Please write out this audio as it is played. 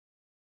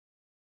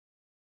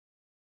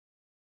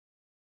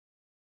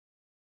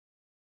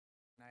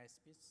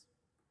ISPs.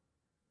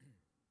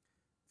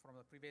 From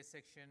the previous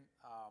section,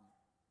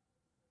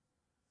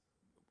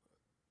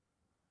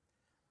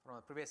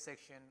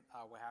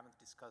 we haven't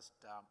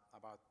discussed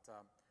about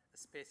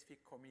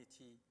specific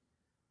community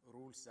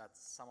rules that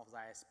some of the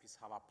ISPs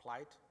have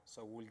applied.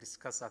 So we'll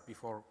discuss that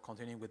before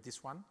continuing with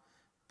this one.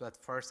 But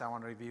first, I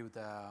want to review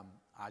the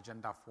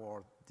agenda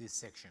for this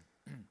section.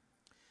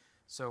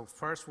 So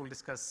first, we'll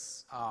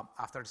discuss,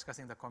 after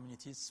discussing the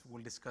communities,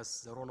 we'll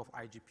discuss the role of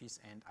IGPs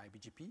and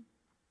iBGP.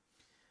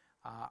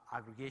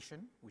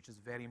 Aggregation, which is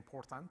very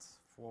important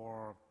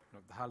for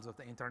the health of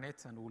the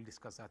internet, and we'll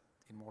discuss that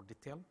in more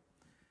detail.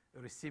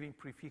 Receiving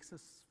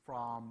prefixes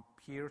from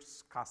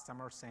peers,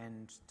 customers,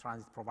 and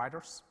transit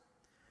providers.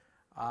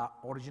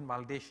 Origin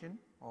validation,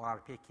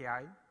 or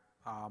RPKI,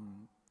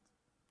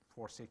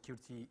 for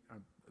security,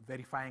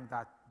 verifying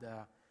that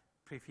the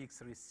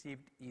prefix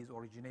received is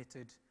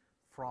originated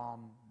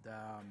from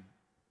the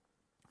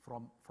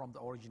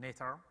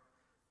originator,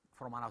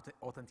 from an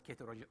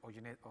authenticated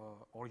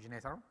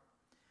originator.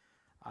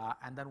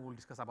 And then we'll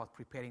discuss about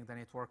preparing the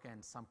network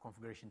and some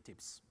configuration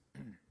tips.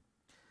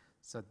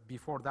 So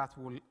before that,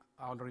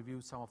 I'll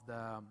review some of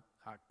the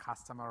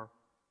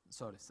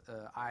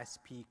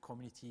ISP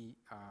community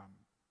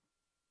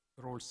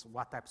rules,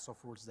 what types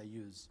of rules they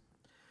use.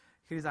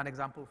 Here's an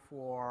example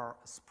for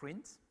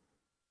Sprint.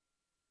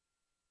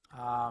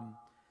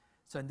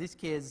 So in this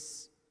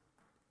case,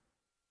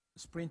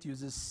 Sprint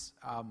uses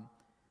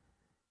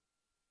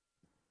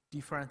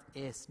different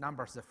AS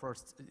numbers, the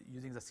first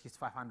using the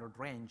 6500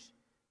 range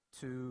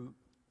to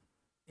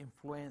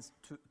influence,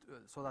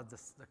 so that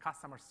the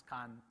customers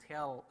can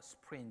tell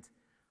Sprint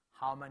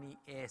how many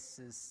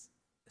ASs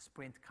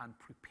Sprint can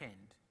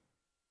prepend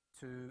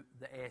to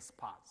the AS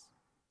paths.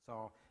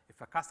 So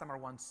if a customer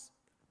wants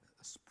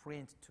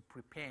Sprint to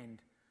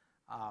prepend,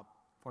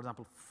 for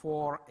example,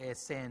 4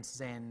 ASNs,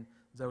 then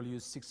they will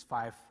use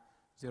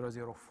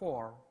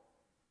 65004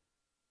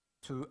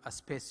 to a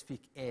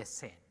specific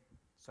ASN.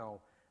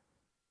 So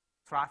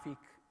traffic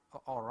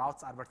or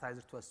routes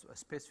advertised to a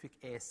specific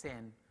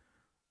ASN,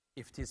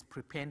 if it is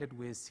prepended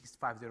with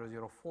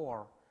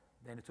 65004,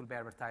 then it will be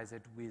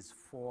advertised with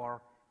 4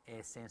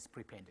 ASNs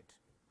prepended.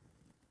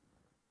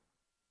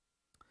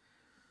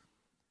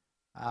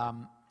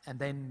 And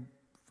then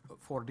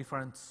for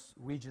different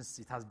regions,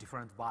 it has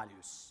different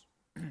values.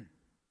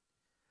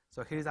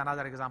 So here's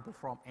another example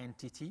from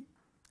NTT.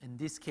 In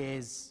this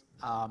case,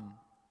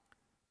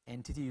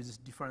 NTT uses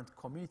different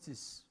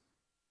communities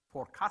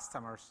for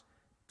customers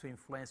to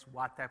influence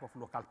what type of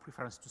local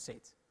preference to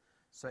set.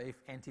 So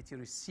if NTT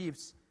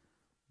receives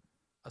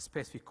a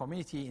specific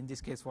community, in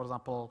this case, for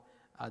example,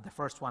 the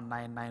first one,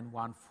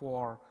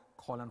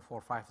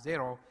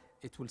 9914:450,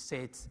 it will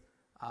set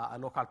a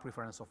local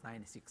preference of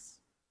 96.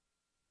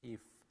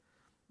 If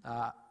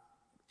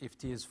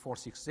it is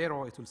 460,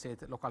 it will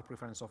set a local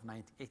preference of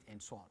 98,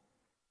 and so on.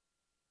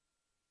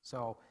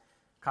 So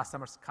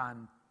customers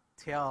can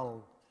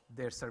tell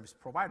their service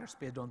providers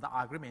based on the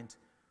agreement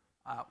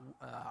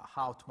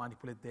how to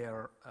manipulate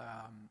their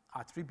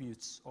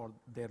attributes or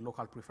their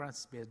local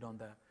preferences based on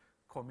the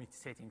community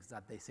settings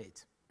that they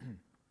set.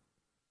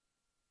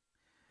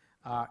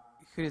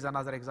 Here is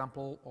another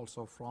example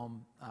also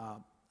from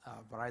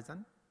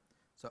Verizon.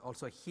 So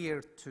also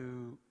here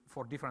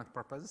for different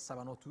purposes,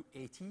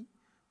 702.80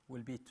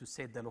 will be to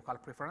set the local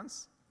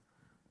preference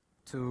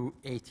to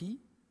 80,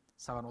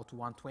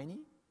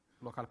 702.120,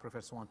 local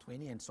preference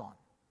 120, and so on.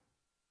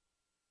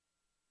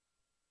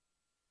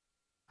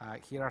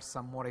 Here are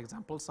some more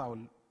examples.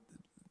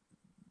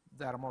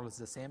 They are more or less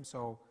the same.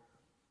 So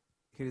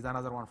here is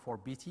another one for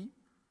BT.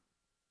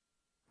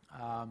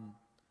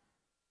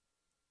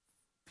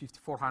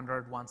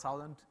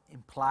 5400:1000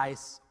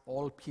 implies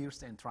all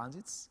peers and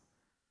transits.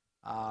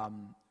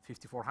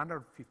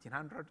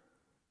 5400:1500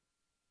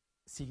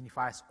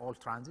 signifies all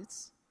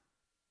transits.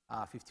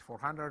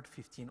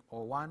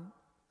 5400:1501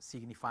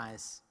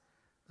 signifies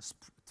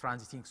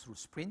transiting through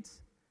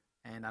Sprint,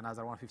 and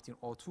another one,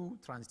 1502,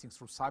 transiting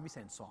through service,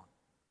 and so on.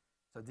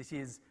 So this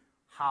is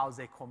how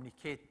they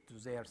communicate to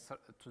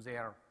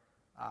their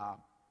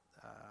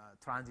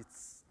transit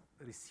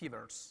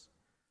receivers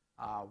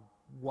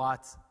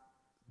what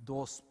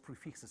those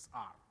prefixes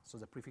are. So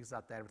the prefixes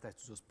that they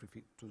advertise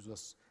to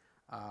those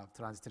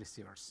transit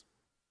receivers.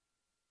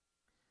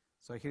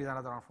 So here is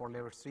another one for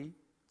level 3,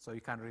 so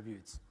you can review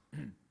it.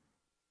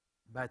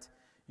 But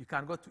you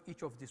can go to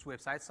each of these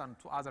websites and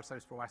to other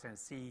service providers and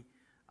see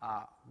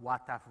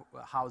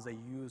how they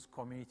use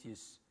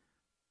communities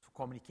to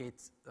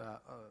communicate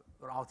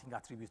routing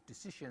attribute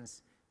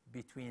decisions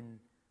between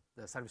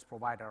the service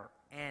provider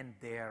and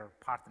their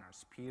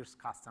partners, peers,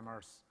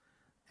 customers,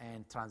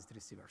 and transit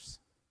receivers.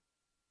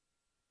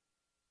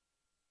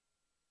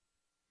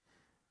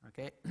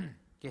 Okay,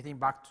 getting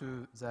back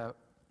to the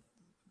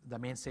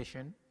main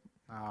session.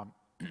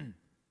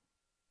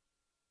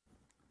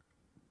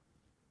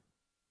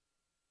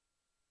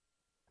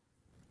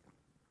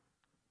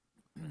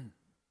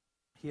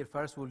 Here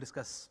first we'll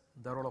discuss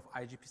the role of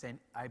IGPs and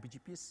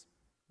iBGPs,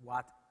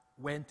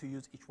 when to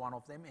use each one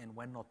of them and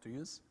when not to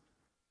use.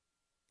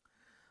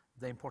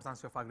 the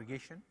importance of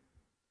aggregation,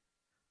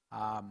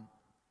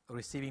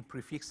 receiving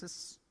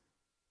prefixes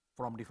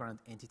from different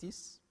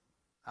entities,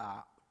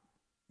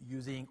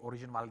 using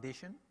origin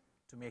validation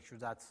to make sure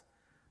that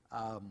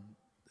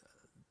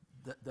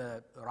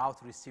the route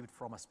received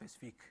from a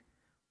specific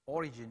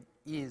origin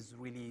is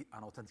really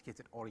an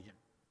authenticated origin.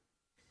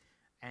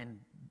 And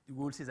we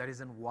will see the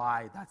reason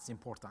why that's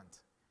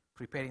important,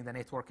 preparing the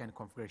network and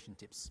configuration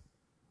tips.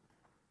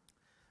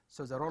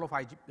 So the role of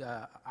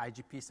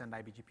IGPs and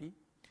iBGP.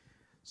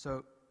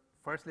 So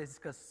first, let's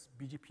discuss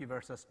BGP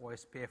versus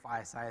OSPF,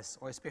 ISIS.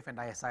 OSPF and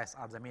ISIS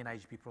are the main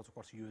IGP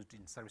protocols used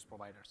in service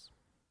providers.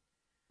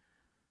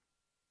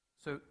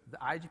 So the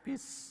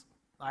IGPs,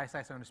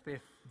 ISIS and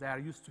OSPF, they are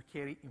used to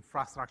carry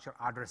infrastructure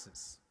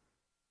addresses,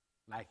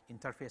 like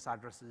interface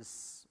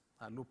addresses,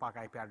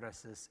 loopback IP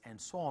addresses, and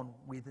so on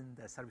within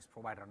the service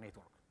provider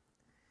network.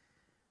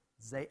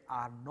 They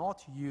are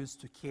not used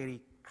to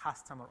carry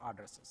customer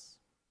addresses.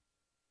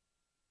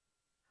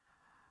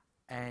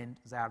 And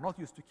they are not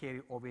used to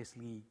carry,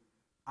 obviously,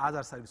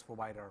 other service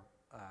provider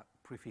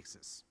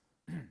prefixes.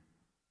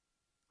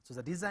 So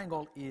the design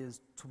goal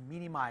is to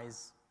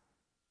minimize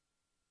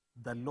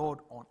the load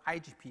on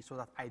IGP so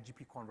that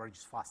IGP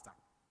converges faster.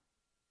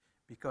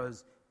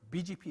 Because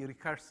BGP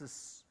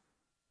recurses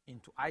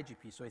into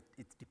IGP, so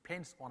it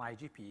depends on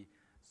IGP.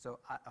 So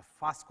a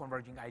fast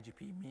converging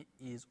IGP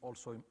is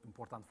also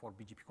important for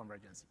BGP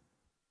convergence.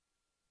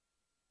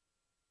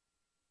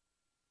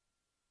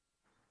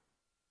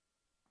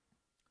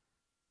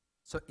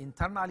 So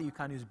internally, you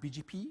can use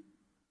BGP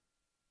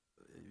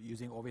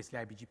using obviously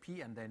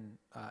iBGP, and then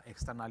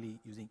externally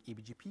using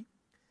eBGP.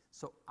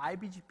 So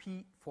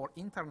iBGP for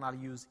internal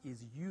use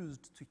is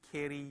used to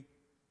carry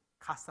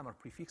customer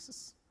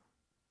prefixes.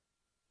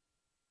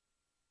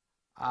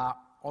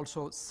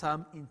 Also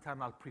some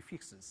internal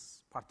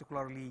prefixes,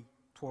 particularly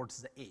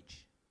towards the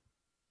edge.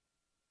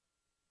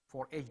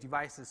 For edge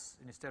devices,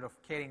 instead of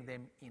carrying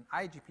them in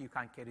IGP, you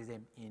can carry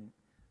them in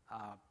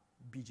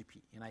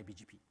BGP, in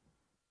iBGP.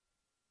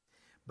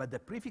 But the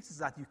prefixes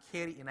that you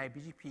carry in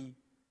iBGP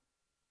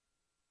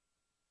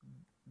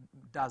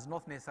does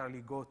not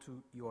necessarily go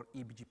to your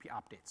eBGP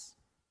updates,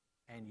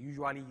 and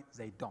usually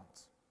they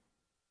don't,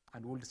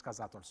 and we'll discuss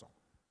that also.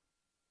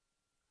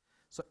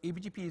 So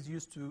eBGP is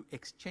used to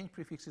exchange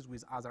prefixes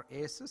with other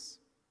ASs,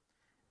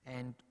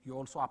 and you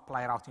also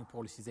apply routing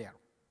policy there.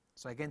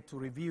 So again, to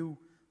review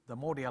the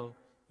model,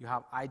 you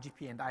have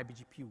IGP and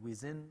iBGP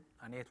within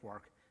a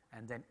network,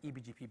 and then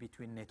eBGP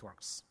between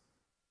networks.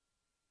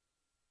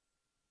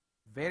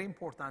 Very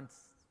important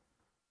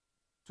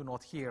to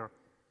note here,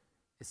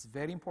 it's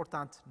very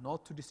important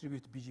not to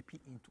distribute BGP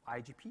into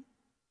IGP,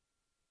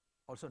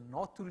 also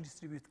not to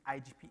distribute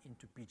IGP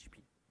into BGP.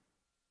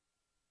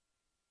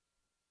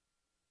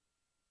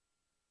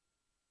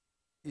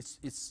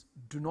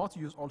 Do not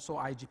use also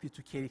IGP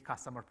to carry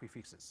customer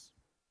prefixes.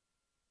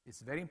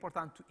 It's very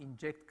important to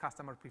inject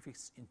customer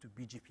prefix into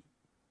BGP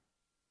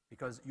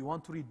because you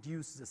want to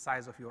reduce the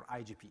size of your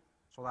IGP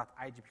so that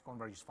IGP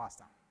converges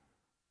faster.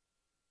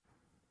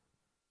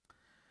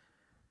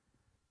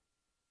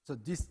 So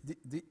these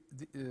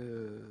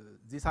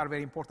are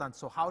very important.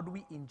 So how do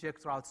we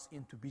inject routes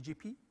into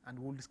BGP? And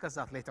we'll discuss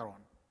that later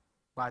on.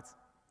 But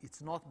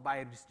it's not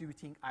by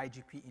distributing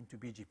IGP into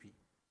BGP.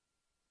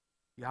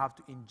 You have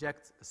to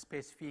inject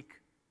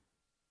specific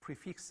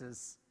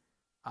prefixes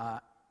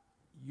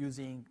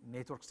using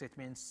network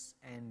statements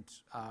and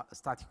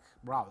static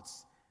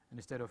routes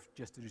instead of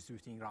just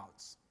distributing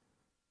routes.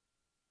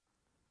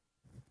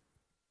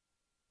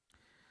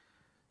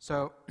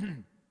 So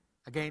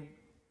again,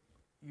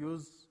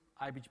 use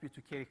iBGP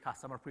to carry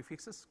customer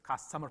prefix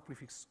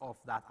of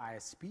that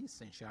ISP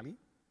essentially.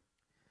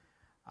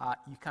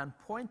 You can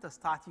point a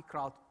static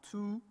route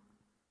to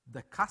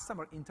the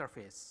customer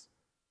interface,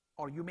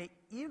 or you may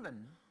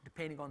even,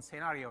 depending on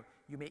scenario,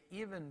 you may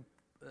even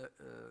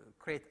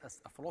create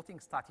a floating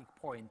static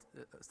point,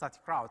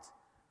 static route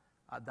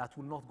that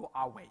will not go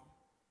away.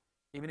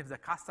 Even if the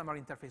customer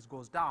interface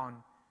goes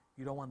down,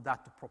 you don't want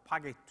that to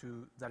propagate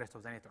to the rest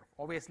of the network.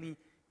 Obviously,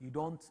 you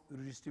don't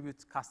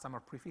redistribute customer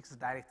prefixes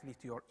directly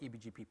to your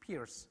eBGP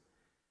peers.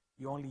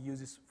 You only use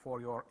this for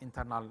your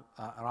internal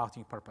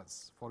routing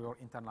purpose, for your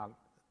internal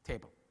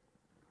table.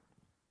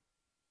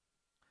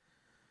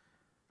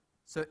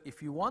 So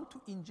if you want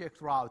to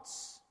inject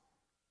routes,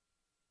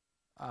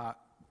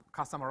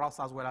 customer routes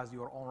as well as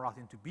your own route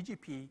into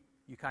BGP,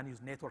 you can use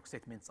network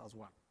statements as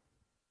well.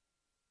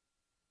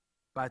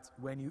 But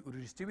when you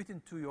redistribute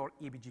into your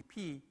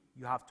eBGP,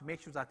 you have to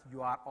make sure that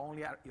you are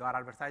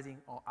advertising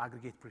or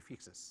aggregate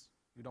prefixes.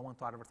 You don't want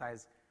to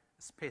advertise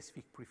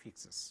specific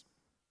prefixes.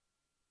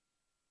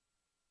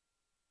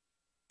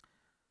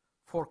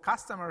 For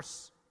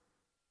customers,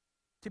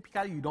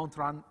 typically you don't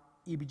run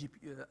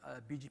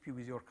BGP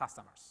with your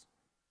customers.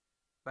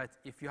 But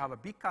if you have a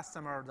big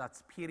customer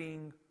that's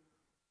peering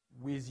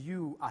with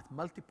you at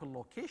multiple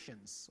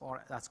locations,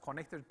 or that's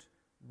connected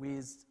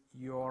with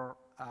your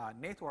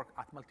network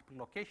at multiple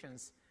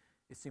locations,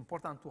 it's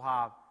important to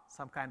have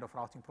some kind of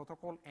routing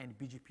protocol, and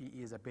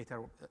BGP is a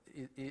better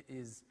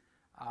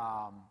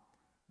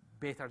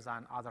better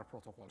than other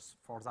protocols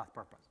for that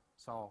purpose.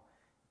 So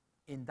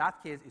in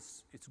that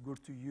case, it's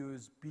good to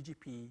use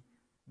BGP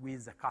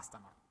with the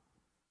customer,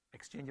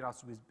 exchange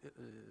routes with,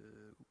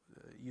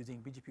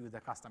 using BGP with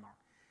the customer.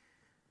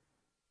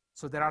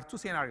 So there are two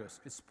scenarios.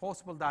 It's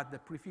possible that the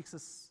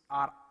prefixes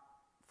are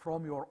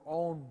from your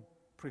own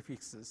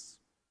prefixes.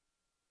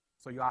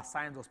 So you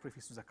assign those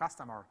prefixes to the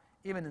customer.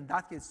 Even in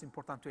that case, it's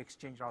important to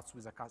exchange routes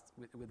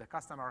with the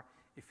customer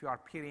if you are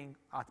peering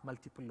at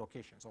multiple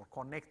locations, or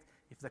connect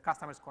if the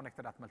customer is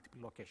connected at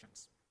multiple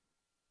locations.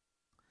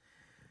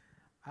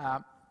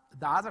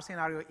 The other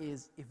scenario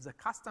is if the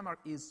customer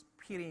is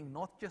peering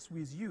not just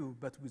with you,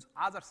 but with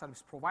other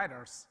service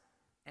providers,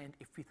 and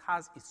if it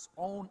has its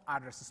own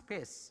address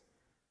space,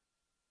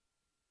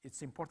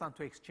 it's important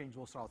to exchange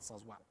those routes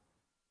as well.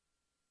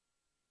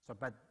 So,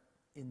 but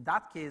in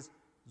that case,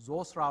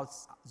 those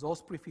routes,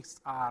 those prefixes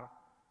are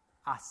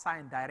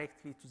assigned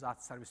directly to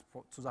that service,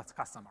 to that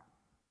customer.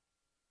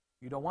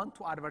 You don't want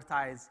to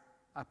advertise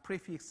a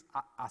prefix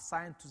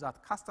assigned to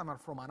that customer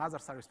from another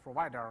service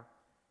provider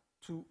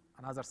to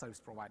another service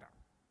provider.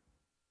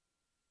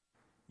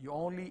 You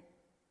only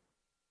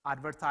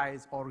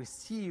advertise or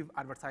receive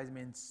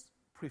advertisements,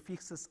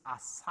 prefixes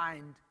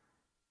assigned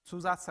to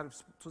that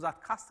service, to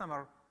that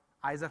customer,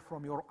 either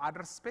from your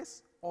address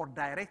space or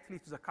directly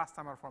to the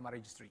customer from a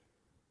registry.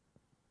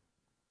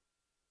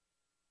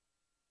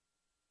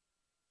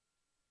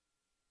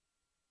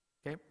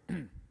 Okay,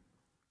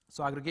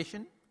 so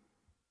aggregation.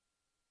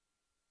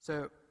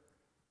 So if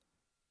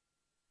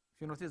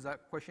you notice the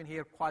question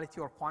here, quality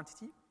or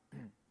quantity,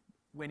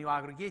 when you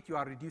aggregate, you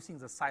are reducing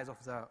the size of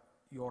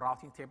your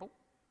routing table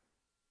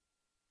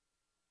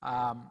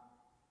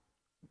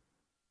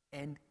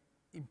and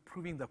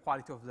improving the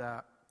quality of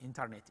the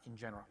internet in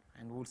general,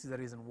 and we'll see the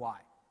reason why.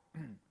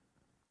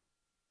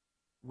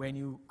 When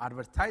you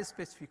advertise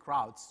specific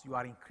routes, you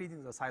are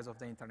increasing the size of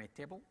the internet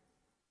table.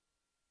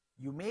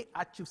 You may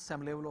achieve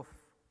some level of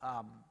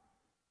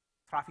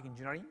traffic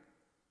engineering,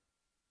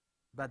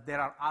 but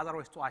there are other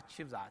ways to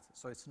achieve that.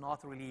 So it's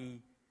not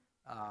really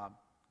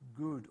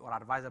good or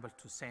advisable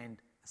to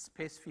send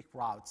specific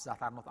routes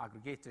that are not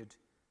aggregated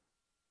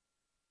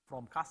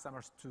from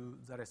customers to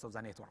the rest of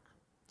the network.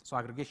 So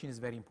aggregation is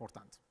very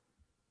important.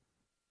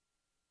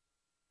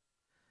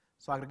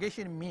 So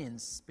aggregation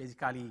means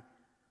basically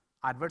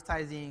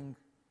advertising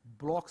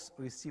blocks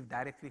received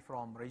directly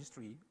from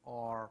registry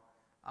or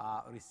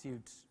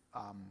received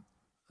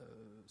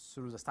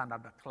through the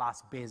standard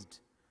class-based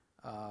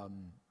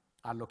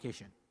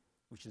allocation,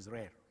 which is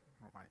rare.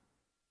 Right?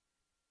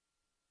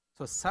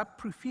 So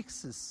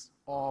sub-prefixes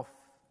of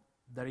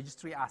the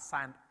registry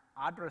assigned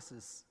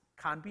addresses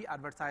can be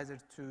advertised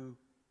to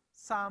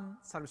some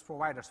service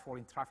providers for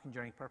traffic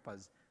engineering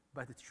purpose,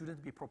 but it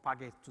shouldn't be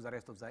propagated to the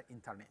rest of the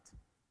internet.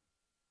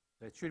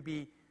 So it should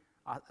be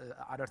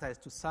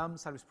advertised to some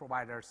service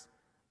providers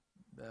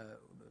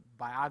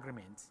by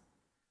agreement,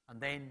 and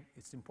then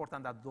it's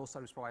important that those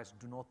service providers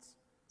do not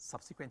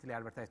subsequently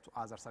advertise to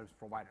other service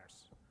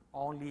providers.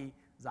 Only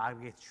the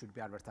aggregate should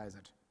be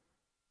advertised.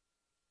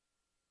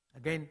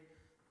 Again,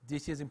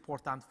 this is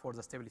important for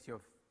the stability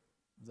of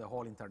the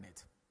whole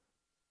internet.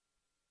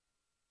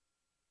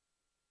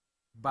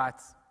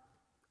 But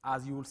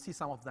as you will see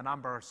some of the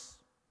numbers,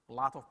 a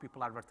lot of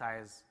people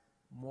advertise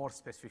more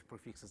specific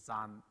prefixes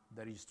than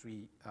the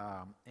registry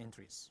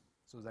entries.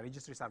 So the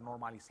registries are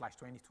normally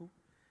 /22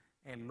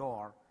 and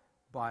lower,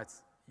 but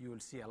you will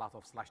see a lot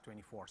of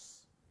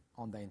 /24s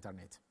on the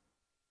internet.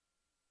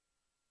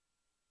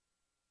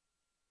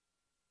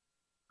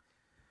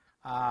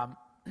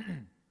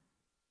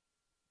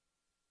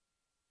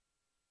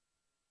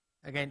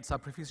 Again,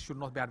 sub-prefixes should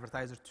not be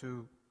advertised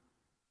to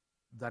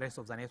the rest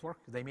of the network.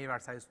 They may be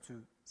advertised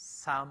to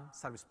some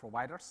service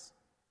providers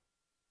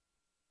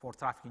for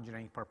traffic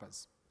engineering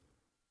purpose.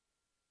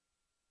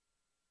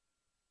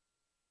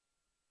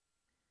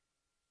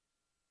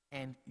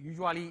 And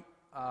usually,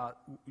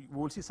 we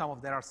will see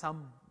there are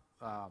some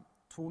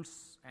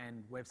tools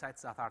and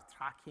websites that are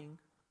tracking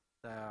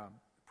the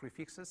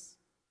prefixes,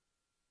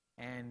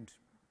 and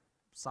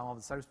some of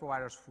the service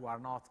providers who are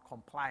not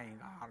complying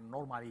are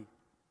normally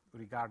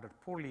regarded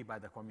poorly by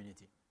the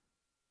community.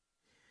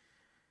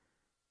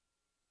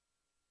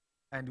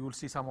 And you will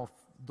see some of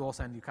those,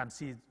 and you can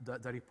see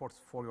the reports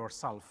for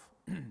yourself.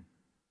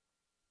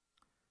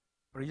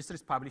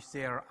 Registries publish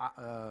their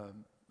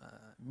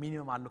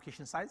minimum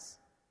allocation size,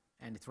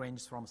 and it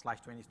ranges from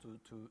 /20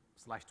 to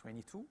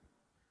 /22.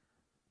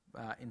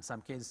 In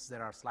some cases,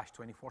 there are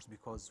 /24s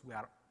because we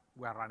are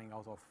running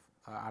out of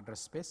address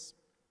space,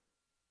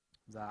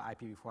 the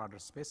IPv4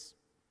 address space.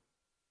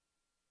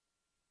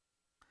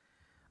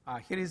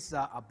 Here is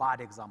a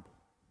bad example.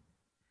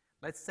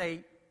 Let's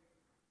say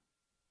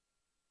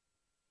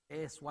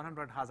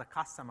AS100 has a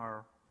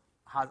customer,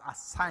 has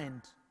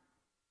assigned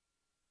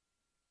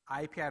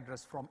IP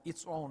address from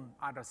its own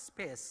address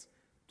space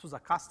to the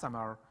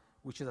customer,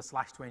 which is a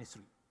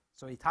 /23.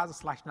 So it has a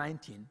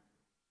 /19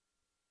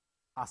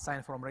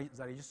 assigned from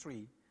the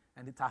registry,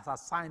 and it has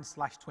assigned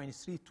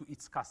 /23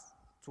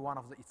 to one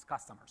of its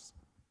customers.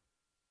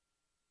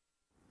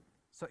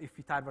 So if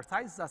it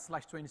advertises that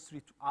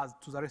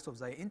 /23 to the rest of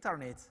the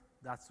internet,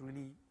 that's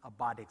really a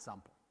bad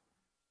example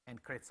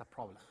and creates a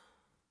problem.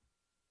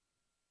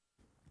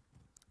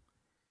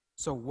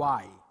 So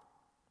why?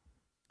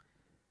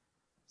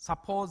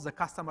 Suppose the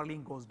customer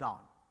link goes down.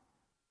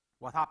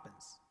 What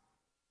happens?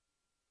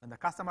 When the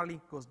customer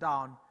link goes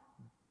down,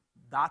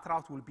 that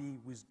route will be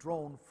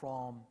withdrawn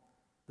from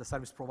the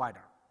service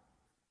provider.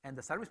 And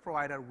the service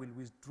provider will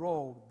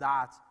withdraw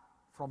that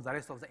from the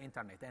rest of the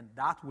internet, and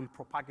that will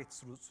propagate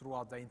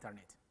throughout the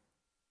internet.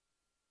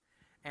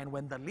 And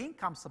when the link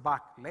comes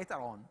back later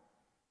on,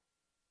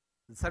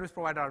 the service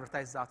provider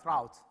advertises that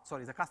route,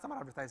 sorry, the customer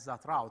advertises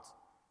that route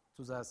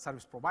to the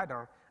service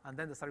provider, and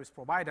then the service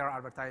provider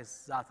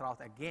advertises that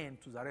route again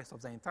to the rest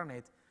of the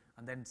internet,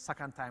 and then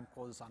second time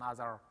causes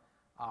another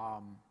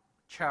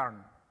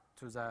churn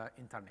to the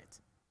internet.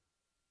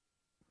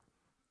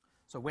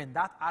 So when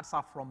that adds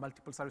up from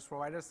multiple service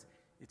providers,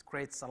 it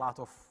creates a lot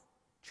of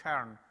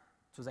churn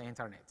to the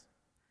internet.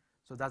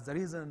 So that's the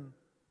reason,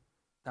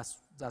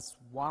 that's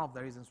one of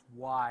the reasons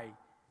why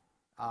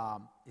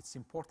it's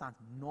important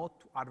not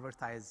to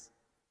advertise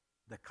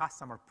the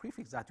customer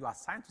prefix that you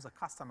assign to the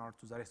customer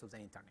to the rest of the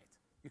internet.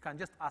 You can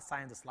just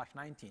assign the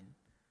 /19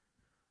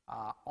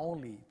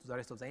 only to the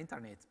rest of the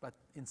internet, but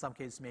in some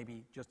cases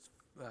maybe just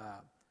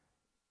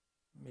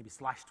maybe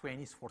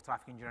 /20 is for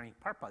traffic engineering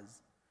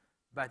purpose,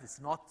 but it's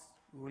not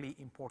really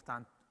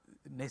important,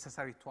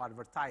 necessary to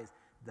advertise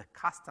the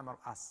customer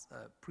as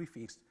a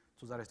prefix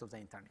to the rest of the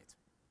internet.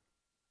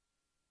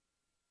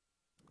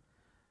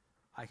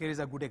 Here is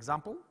a good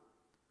example.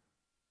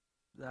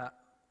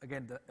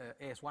 Again, the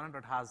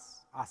AS100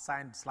 has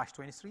assigned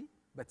 /23,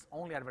 but it's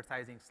only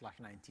advertising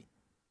 /19.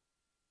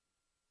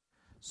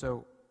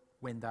 So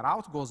when the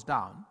route goes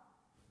down,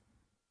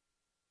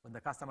 when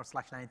the customer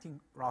 /19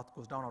 route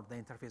goes down or the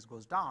interface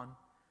goes down,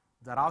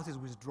 the route is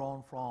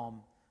withdrawn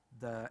from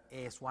the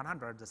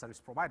AS100, the service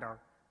provider,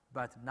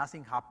 but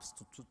nothing happens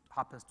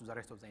to the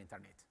rest of the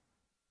internet.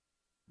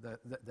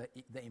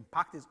 The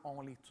impact is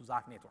only to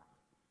that network.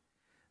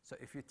 So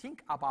if you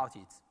think about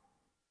it,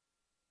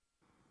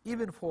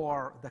 even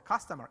for the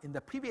customer, in the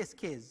previous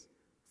case,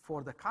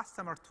 for the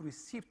customer to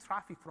receive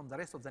traffic from the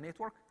rest of the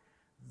network,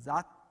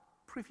 that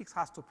prefix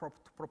has to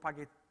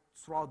propagate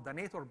throughout the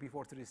network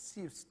before it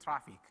receives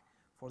traffic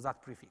for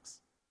that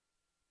prefix.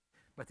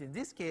 But in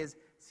this case,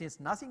 since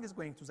nothing is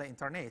going to the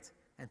internet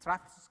and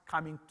traffic is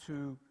coming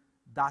to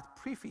that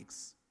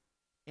prefix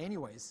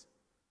anyways,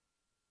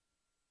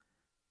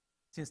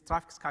 since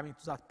traffic is coming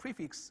to that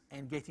prefix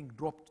and getting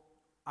dropped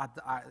at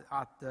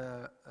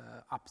the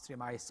upstream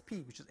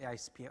ISP, which is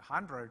ISP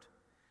 100,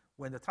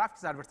 when the traffic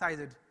is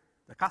advertised,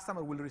 the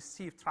customer will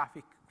receive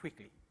traffic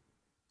quickly.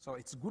 So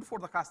it's good for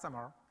the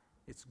customer,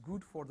 it's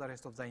good for the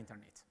rest of the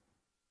internet.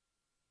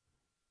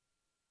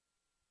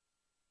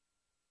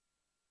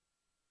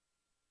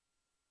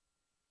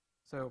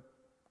 So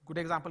good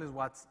example is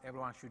what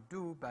everyone should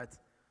do, but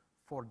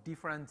for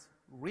different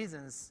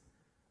reasons,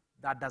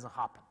 that doesn't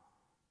happen.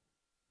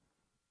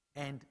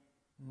 And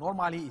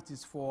normally it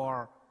is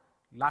for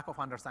lack of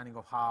understanding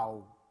of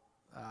how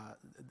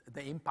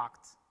the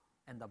impact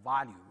and the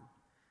value,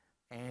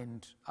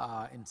 and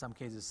in some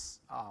cases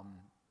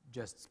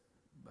just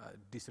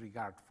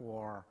disregard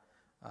for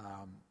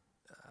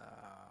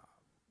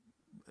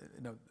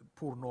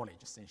poor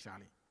knowledge,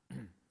 essentially.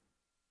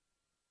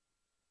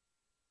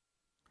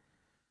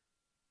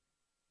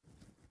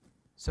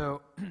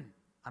 So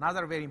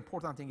another very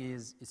important thing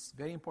is it's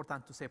very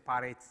important to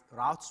separate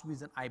routes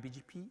within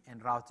iBGP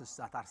and routes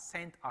that are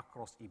sent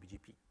across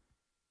eBGP.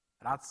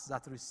 Routes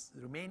that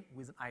remain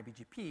within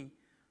iBGP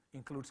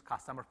includes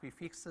customer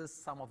prefixes,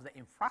 some of the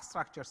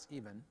infrastructures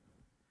even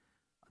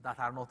that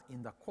are not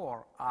in the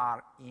core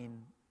are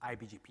in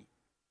iBGP.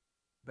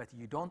 But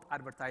you don't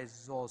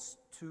advertise those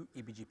to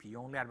eBGP, you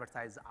only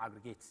advertise the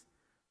aggregate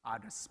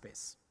address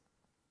space.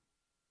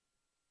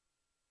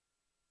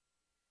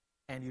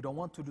 And you don't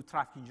want to do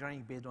traffic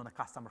engineering based on a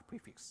customer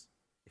prefix.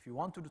 If you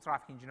want to do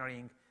traffic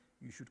engineering,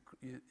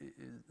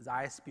 the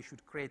ISP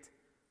should create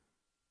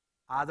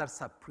other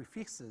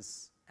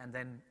sub-prefixes and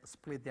then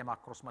split them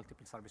across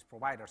multiple service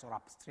providers or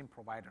upstream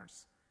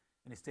providers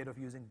instead of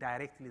using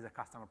directly the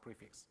customer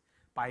prefix.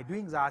 By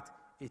doing that,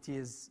 it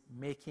is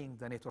making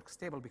the network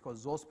stable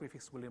because those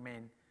prefixes will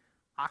remain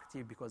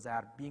active because they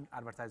are being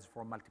advertised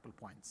from multiple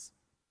points.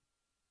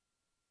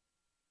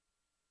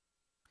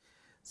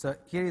 So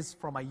here is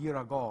from a year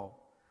ago.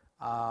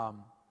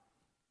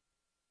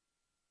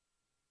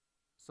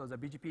 So the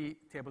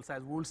BGP table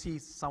says we'll see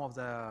some of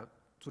the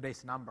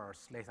today's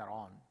numbers later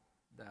on.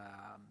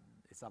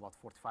 It's about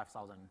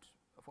 45,000,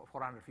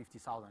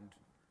 450,000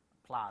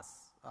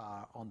 plus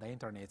on the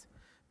internet.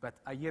 But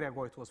a year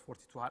ago it was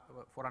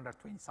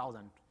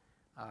 420,000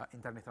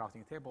 internet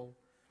routing table.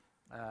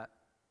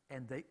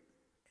 And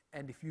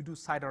if you do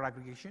CIDR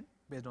aggregation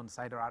based on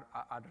CIDR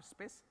address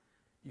space,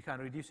 you can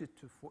reduce it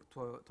to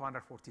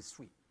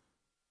 243.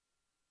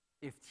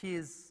 If it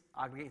is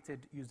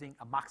aggregated using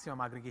a maximum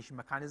aggregation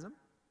mechanism,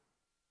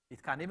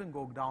 it can even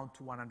go down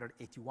to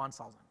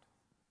 181,000.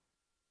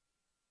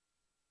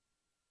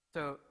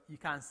 So you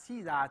can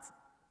see that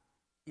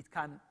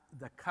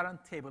the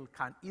current table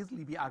can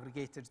easily be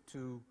aggregated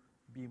to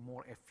be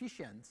more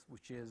efficient,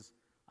 which is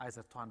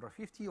either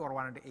 250 or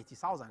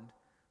 180,000,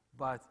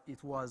 but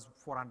it was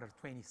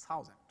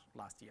 420,000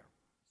 last year.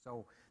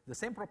 So the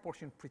same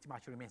proportion pretty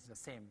much remains the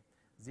same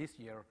this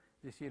year.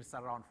 This year it's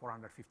around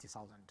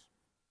 450,000.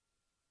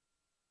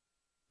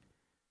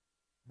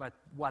 But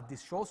what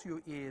this shows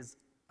you is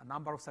a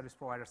number of service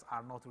providers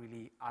are not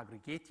really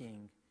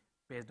aggregating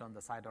based on the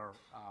CIDR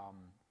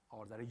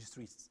or the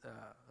registry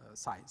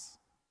size.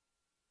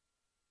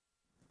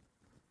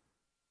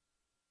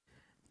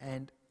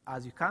 And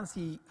as you can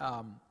see,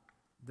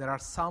 there are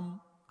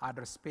some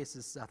address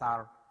spaces that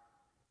are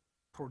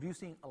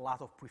producing a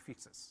lot of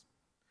prefixes.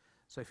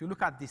 So if you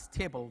look at this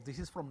table, this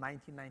is from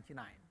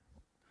 1999.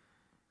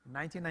 In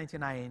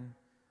 1999,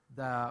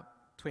 the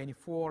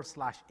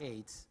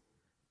 24/8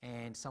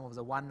 and some of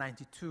the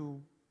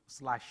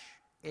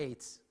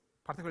 192/8,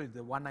 particularly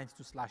the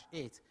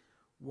 192/8,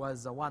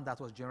 was the one that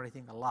was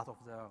generating a lot of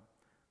the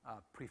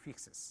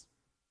prefixes,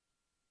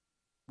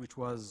 which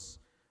was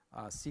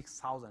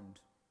 6,000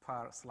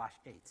 per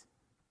 /8.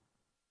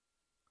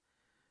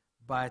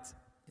 But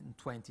in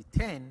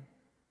 2010,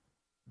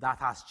 that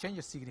has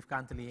changed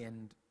significantly,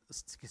 and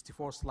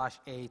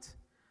 64/8,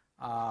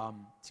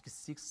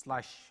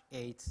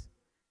 66/8,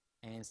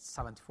 and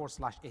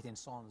 74/8, and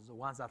so on. The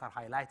ones that are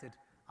highlighted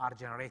are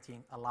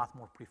generating a lot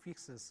more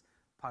prefixes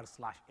per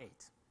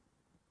 /8.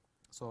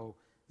 So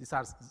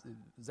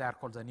they are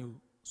called the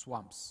new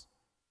swamps.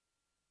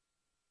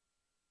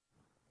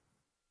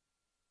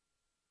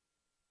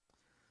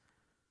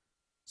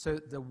 So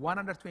the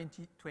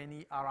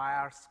 120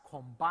 RIRs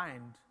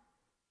combined,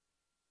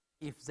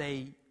 if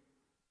they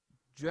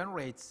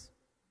generate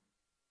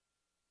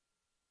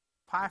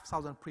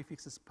 5,000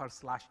 prefixes per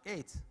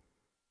 /8,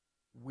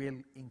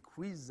 will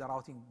increase the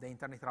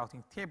internet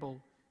routing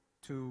table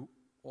to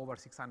over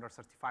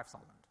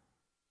 635,000.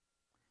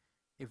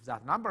 If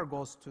that number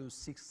goes to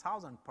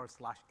 6,000 per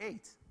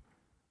 /8,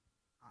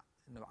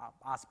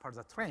 as per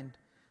the trend,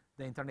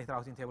 the internet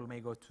routing table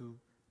may go to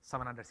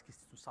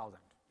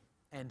 762,000,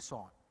 and so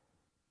on.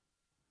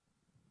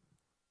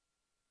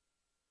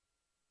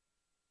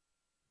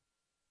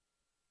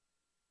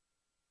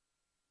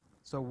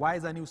 So why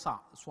is a new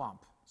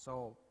swamp?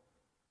 So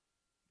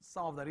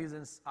some of the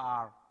reasons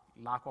are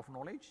lack of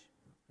knowledge.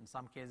 In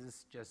some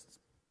cases, just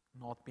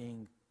not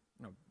being,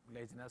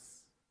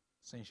 laziness,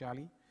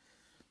 essentially.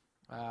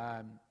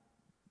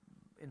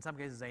 In some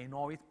cases, they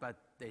know it,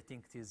 but they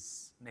think it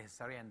is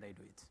necessary and they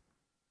do it.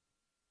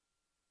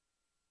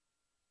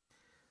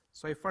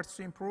 So efforts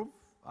to improve.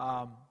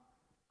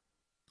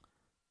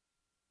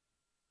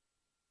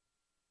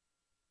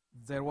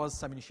 There was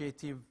some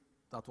initiative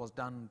that was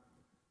done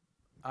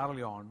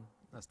early on,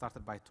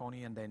 started by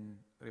Tony and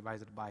then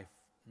revised by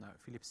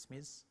Philip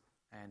Smith.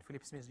 And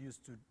Philip Smith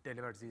used to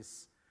deliver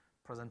this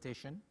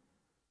presentation,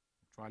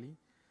 actually,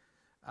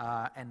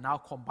 and now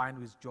combined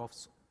with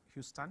Geoff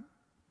Houston.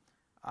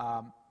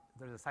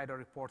 There's a CIDR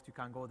report. You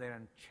can go there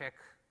and check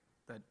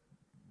the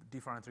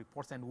different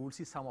reports, and we'll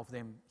see some of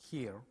them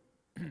here.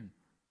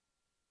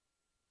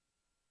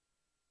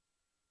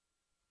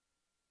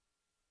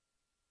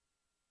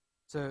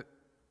 So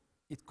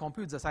it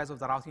computes the size of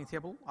the routing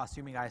table,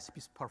 assuming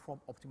ISPs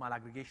perform optimal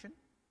aggregation,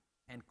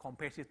 and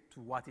compares it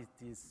to what it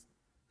is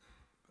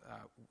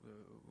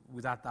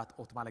without that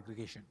optimal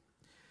aggregation.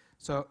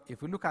 So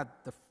if we look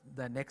at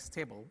the next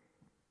table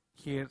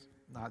here,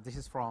 this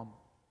is from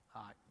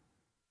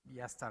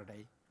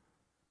yesterday,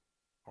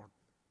 or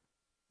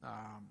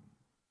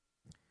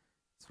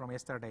it's from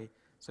yesterday.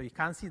 So you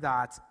can see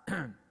that,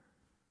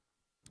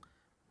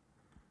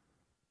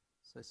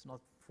 so it's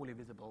not fully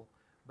visible,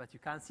 but you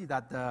can see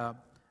that the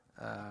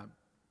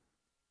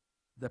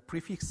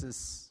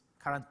prefixes,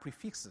 current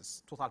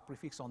prefixes, total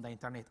prefixes on the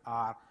internet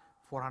are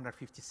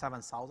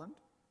 457,000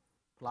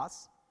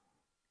 plus.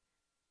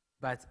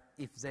 But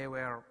if they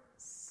were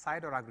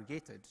CIDR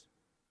aggregated,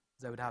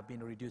 they would have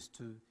been reduced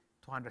to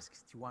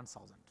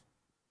 261,000.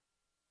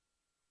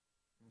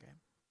 Okay.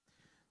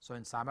 So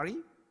in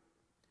summary,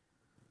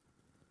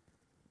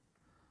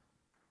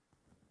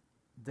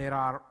 there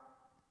are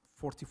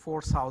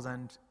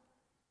 44,000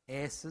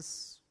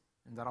 ASs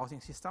in the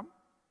routing system,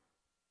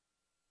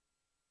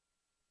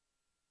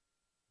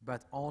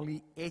 but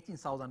only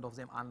 18,000 of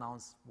them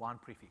announce one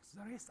prefix.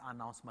 The rest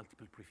announce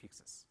multiple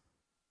prefixes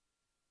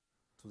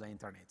to the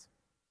internet.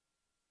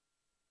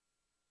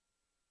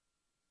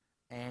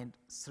 And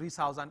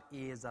 3,000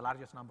 is the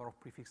largest number of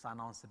prefixes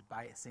announced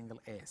by a single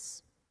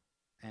AS,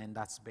 and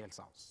that's Bell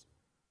South.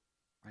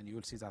 And you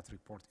will see that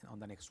report on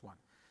the next one.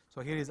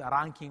 So here is a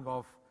ranking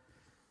of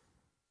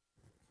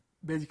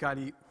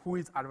basically who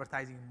is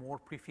advertising more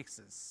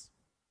prefixes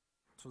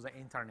to the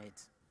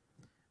internet.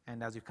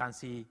 And as you can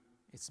see,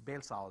 it's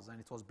Bell South,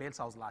 and it was Bell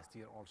South last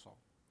year also.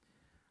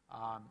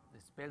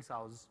 It's Bell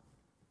South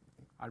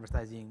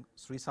advertising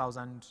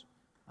 3,000,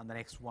 and the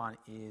next one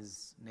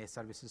is net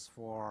services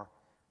for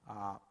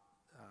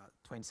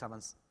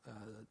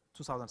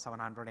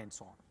 2,700 and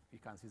so on. You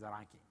can see the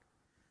ranking.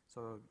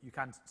 So you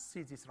can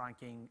see this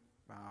ranking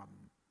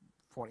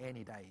for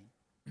any day.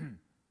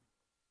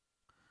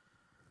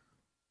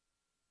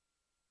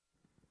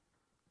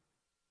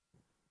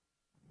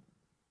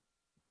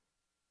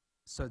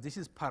 So this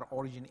is per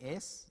origin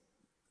S.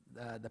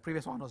 The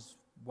previous one was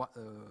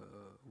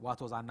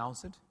what was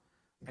announced.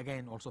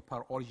 Again, also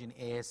per origin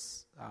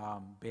S,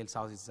 Bell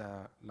South is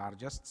the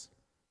largest.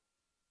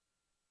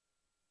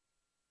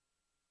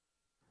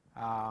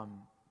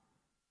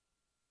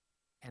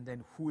 And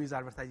then who is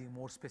advertising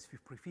more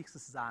specific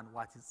prefixes than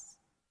what is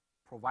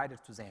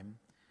provided to them.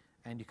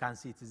 And you can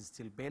see it is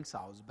still Bell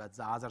South, but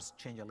the others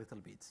change a little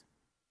bit.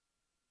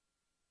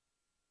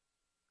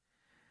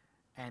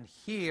 And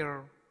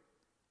here,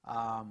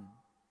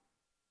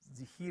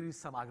 here is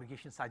some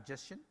aggregation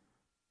suggestion.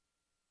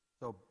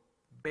 So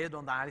based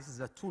on the analysis,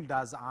 the tool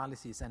does the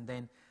analysis and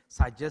then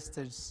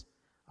suggests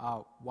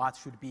what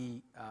should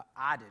be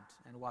added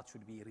and what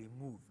should be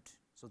removed.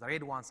 So the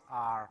red ones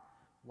are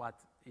what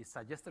is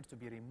suggested to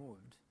be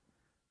removed,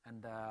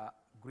 and the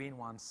green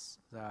ones,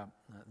 the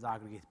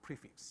aggregate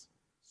prefix.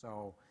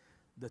 So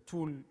the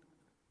tool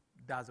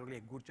does really a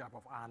good job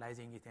of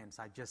analyzing it and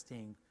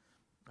suggesting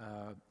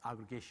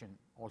aggregation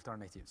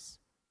alternatives.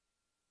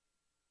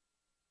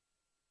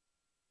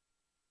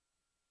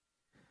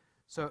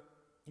 So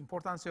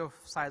importance of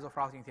size of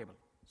routing table.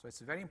 So it's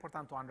very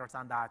important to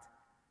understand that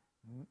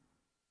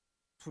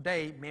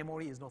today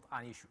memory is not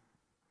an issue.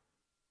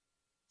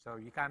 So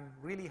you can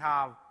really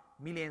have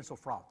millions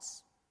of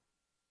routes.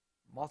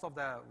 Most of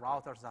the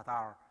routers that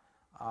are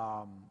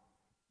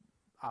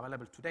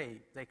available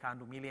today, they can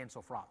do millions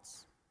of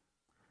routes.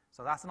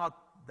 So that's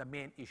not the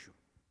main issue.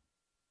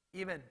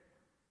 Even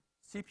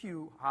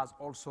CPU has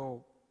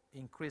also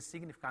increased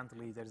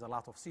significantly. There is a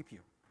lot of CPU.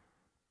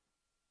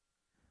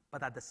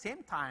 But at the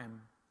same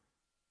time,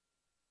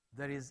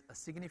 there is a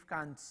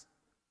significant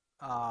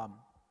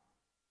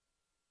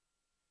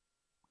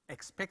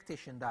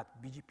expectation that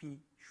BGP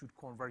should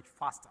converge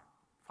faster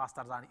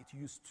than it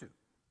used to.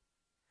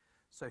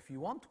 So if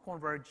you want to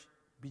converge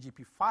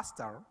BGP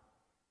faster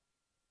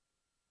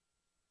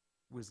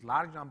with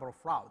large number of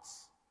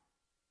routes,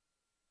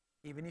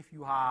 even if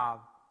you have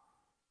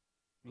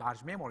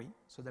large memory,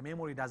 so the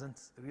memory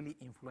doesn't really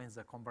influence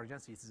the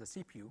convergence, it's the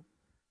CPU.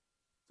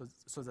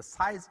 So the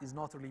size is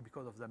not really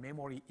because of the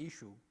memory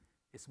issue,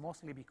 it's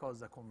mostly because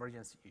of the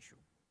convergence issue.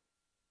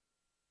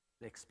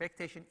 The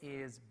expectation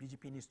is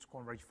BGP needs to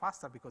converge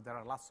faster because there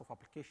are lots of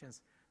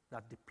applications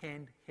that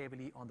depend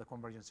heavily on the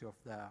convergence of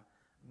the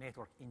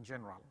network in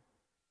general.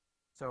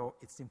 So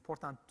it's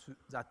important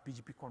that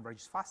BGP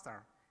converges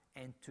faster,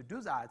 and to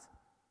do that,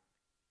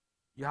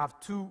 you have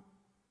two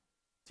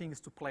things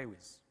to play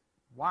with.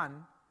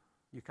 One,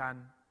 you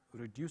can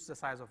reduce the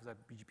size of the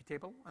BGP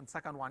table, and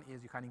second one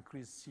is you can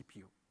increase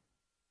CPU.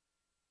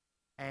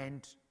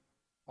 And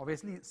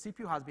obviously,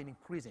 CPU has been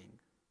increasing,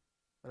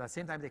 but at the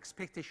same time, the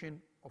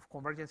expectation of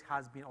convergence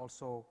has been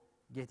also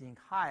getting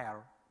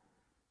higher,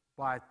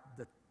 but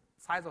the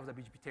size of the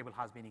BGP table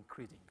has been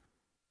increasing.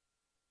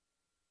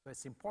 So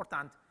it's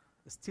important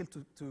still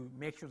to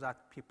make sure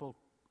that people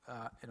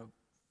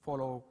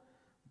follow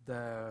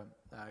the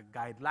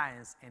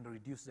guidelines and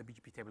reduce the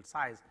BGP table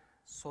size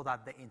so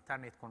that the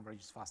internet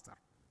converges faster.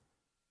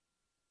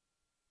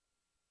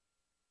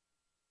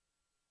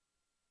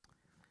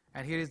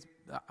 And here is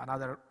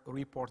another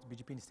report,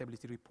 BGP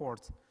instability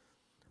report.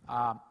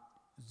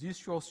 This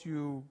shows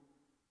you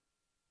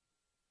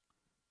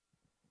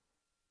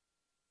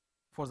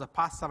for the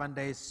past 7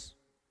 days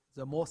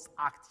the most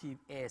active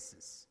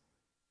ASs.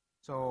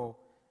 So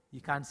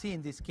you can see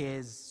in this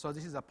case, so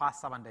this is the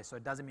past 7 days, so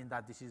it doesn't mean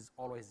that this is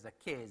always the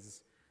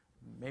case.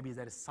 Maybe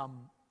there is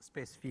some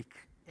specific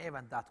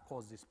event that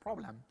caused this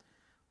problem,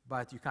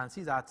 but you can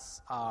see that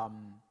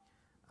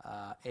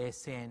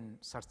ASN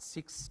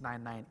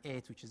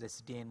 36998, which is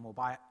SDN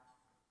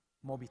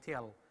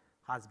Mobitel,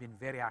 has been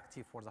very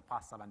active for the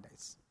past 7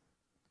 days,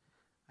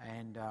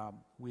 and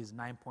with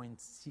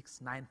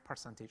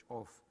 9.69%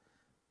 of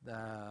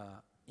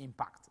the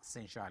impact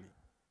essentially,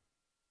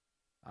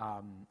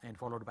 and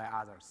followed by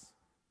others.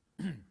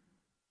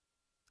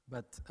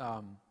 But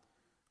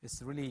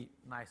it's a really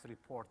nice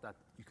report that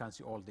you can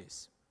see all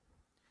this.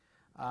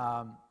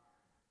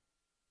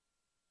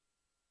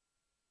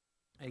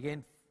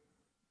 Again,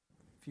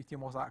 50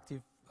 most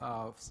active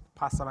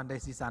past 7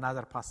 days. This is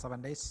another past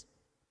 7 days.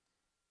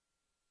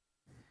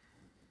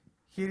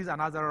 Here is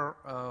another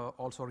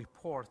also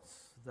report.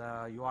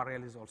 The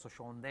URL is also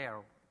shown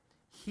there.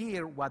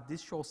 Here, what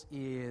this shows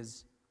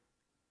is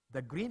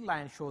the green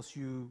line shows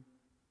you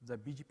the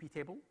BGP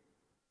table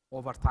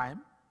over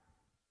time,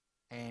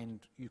 and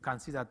you can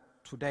see that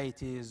today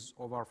it is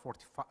over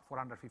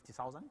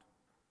 450,000.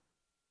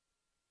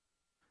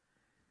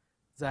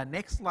 The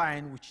next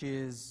line, which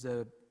is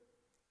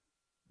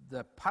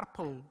the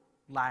purple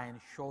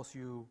line, shows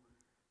you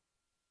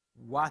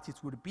what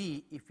it would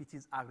be if it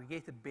is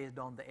aggregated based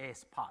on the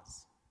AS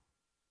paths.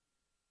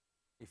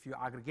 If you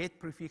aggregate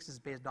prefixes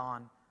based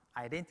on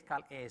identical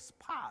AS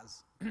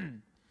paths,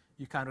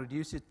 you can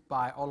reduce it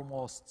by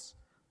almost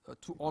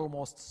to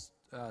almost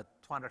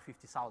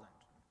 250,000.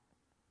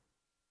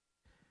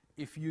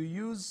 if you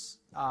use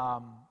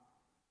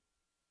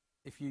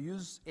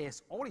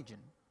AS origin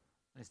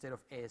instead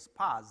of AS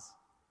paths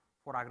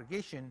for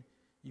aggregation,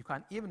 you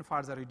can even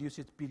further reduce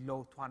it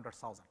below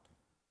 200,000.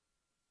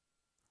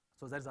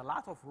 So there's a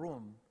lot of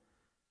room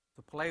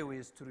to play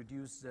with to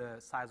reduce the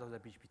size of the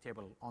BGP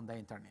table on the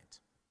internet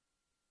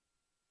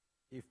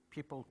if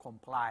people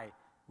comply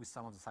with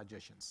some of the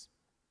suggestions.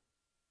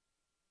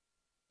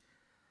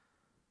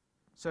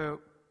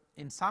 So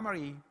in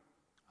summary,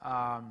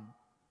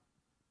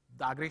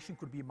 the aggregation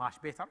could be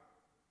much better.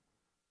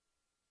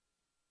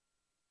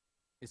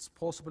 It's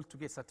possible to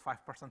get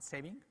 35%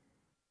 saving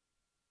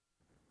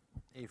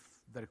if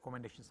the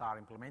recommendations are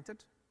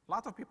implemented. A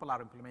lot of people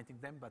are implementing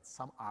them, but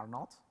some are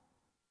not.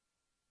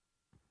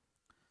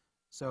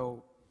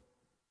 So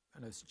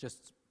it's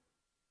just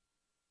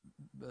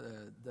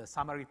the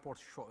summary report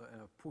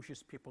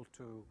pushes people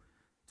to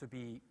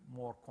be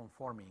more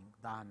conforming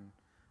than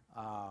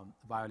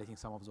violating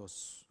some of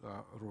those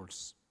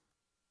rules.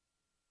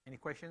 Any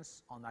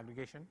questions on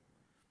aggregation?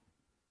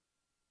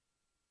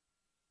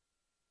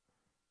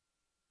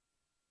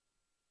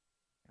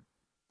 Yeah.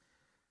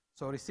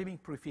 So receiving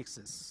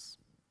prefixes.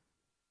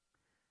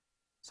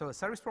 So a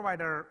service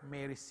provider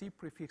may receive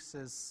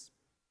prefixes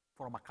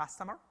from a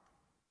customer,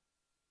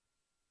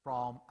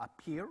 from a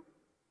peer,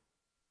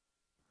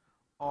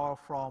 or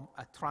from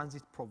a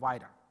transit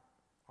provider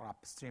or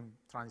upstream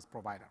transit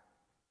provider.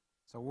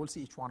 So we'll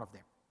see each one of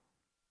them.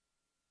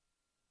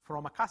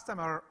 From a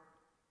customer,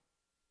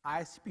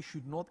 ISP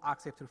should not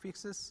accept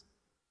prefixes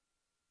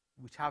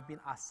which have been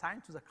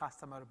assigned to the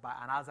customer by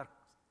another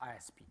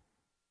ISP.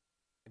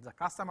 If the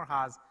customer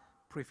has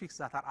prefixes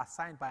that are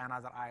assigned by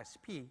another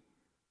ISP,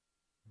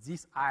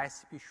 this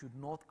ISP should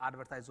not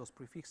advertise those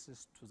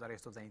prefixes to the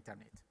rest of the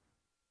internet,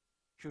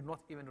 should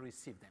not even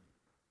receive them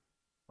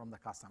from the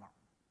customer.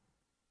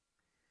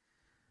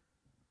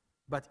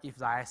 But if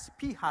the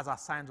ISP has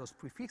assigned those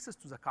prefixes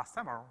to the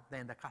customer,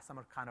 then the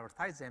customer can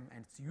advertise them,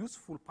 and it's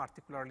useful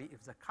particularly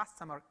if the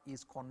customer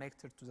is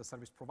connected to the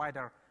service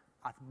provider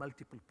at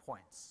multiple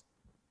points.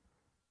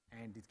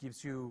 And it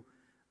gives you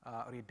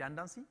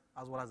redundancy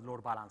as well as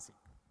load balancing.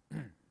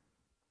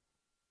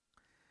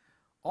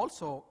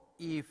 Also,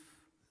 if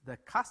the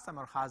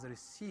customer has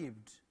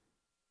received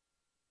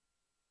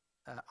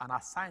an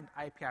assigned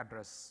IP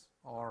address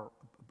or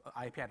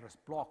IP address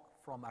block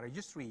from a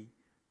registry,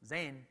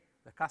 then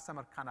the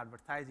customer can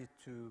advertise it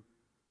to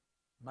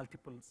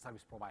multiple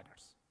service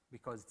providers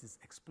because it is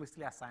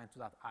explicitly assigned to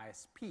that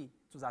ISP,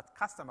 to that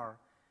customer,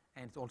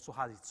 and it also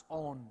has its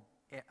own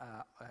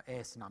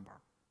AS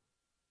number.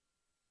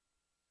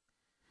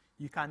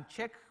 You can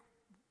check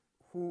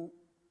who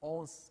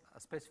owns a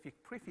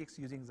specific prefix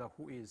using the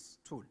whois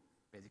tool,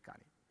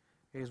 basically.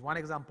 Here is one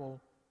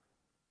example.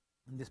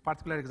 In this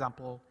particular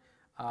example,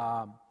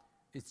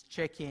 it's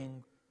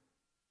checking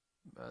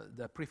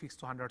the prefix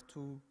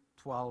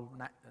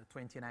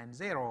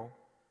 202.12.2090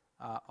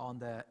 on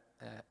the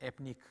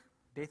ethnic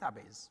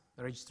database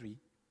registry,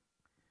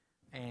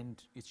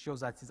 and it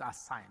shows that it's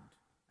assigned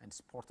and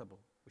it's portable,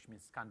 which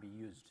means it can be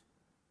used.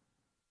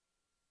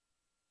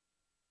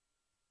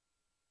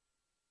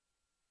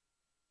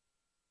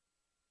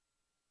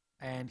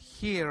 And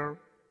here,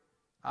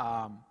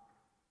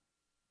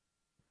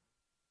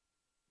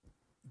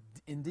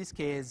 in this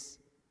case,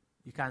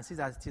 you can see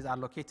that it is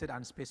allocated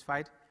and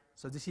specified.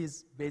 So this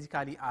is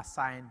basically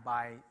assigned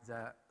by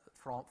the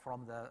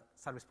from the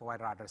service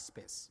provider address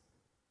space.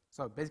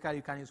 So basically,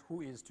 you can use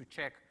whois to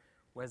check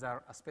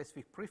whether a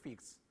specific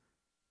prefix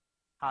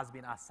has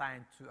been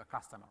assigned to a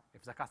customer.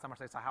 If the customer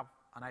says, I have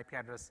an IP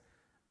address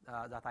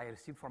that I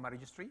received from a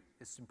registry,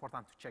 it's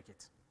important to check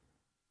it.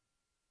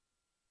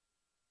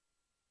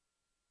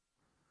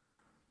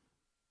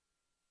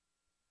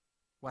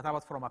 What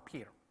about from a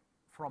peer?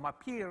 From a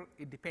peer,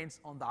 it depends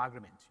on the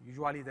agreement.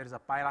 Usually, there is a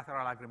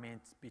bilateral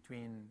agreement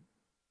between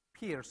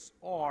peers,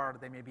 or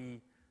there may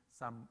be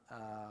some,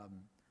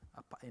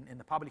 in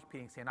the public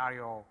peering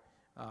scenario,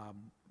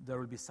 there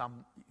will be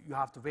some, you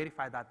have to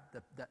verify that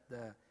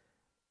the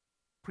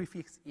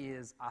prefix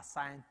is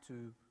assigned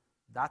to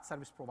that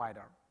service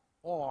provider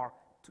or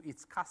to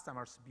its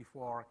customers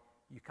before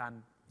you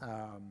can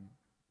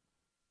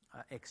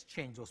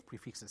exchange those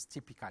prefixes,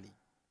 typically.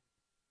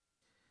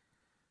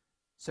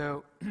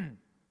 So,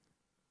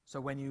 so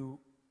when you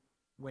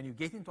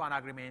get into an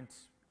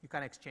agreement, you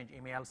can exchange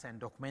emails and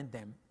document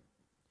them.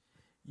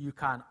 You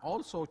can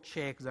also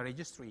check the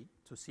registry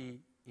to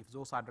see if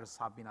those addresses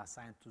have been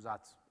assigned to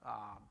that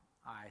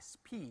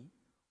ISP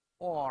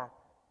or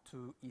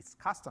to its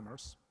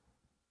customers.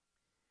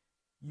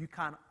 You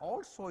can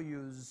also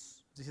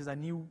use, this is a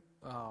new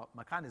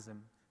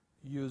mechanism,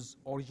 use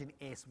origin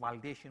AS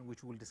validation,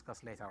 which we'll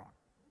discuss later on.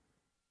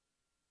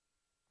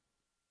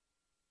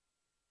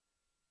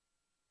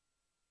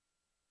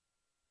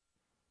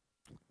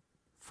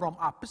 From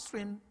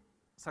upstream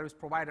service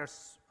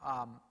providers,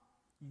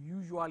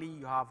 usually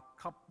you have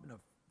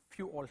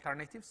few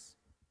alternatives.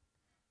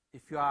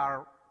 If you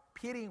are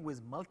peering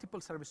with multiple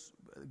service,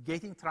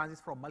 getting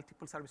transits from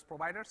multiple service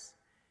providers,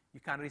 you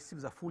can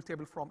receive the full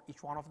table from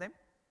each one of them.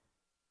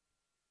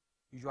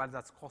 Usually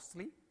that's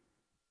costly.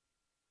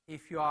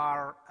 If you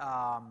are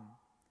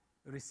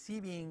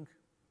receiving,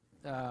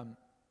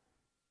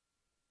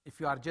 if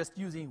you are just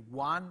using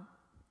one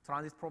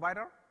transit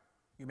provider,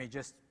 you may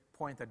just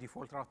point a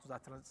default route to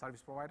that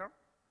service provider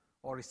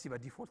or receive a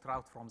default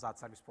route from that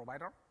service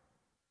provider.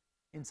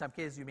 In some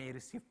cases, you may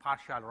receive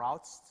partial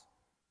routes.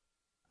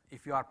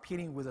 If you are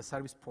peering with a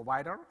service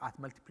provider at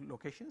multiple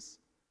locations,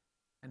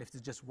 and if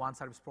it's just one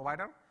service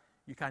provider,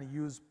 you can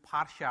use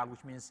partial,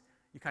 which means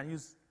you can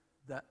use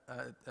the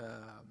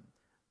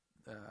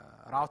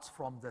routes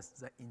from the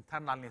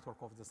internal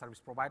network of the service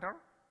provider,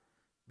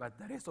 but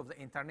the rest of the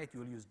internet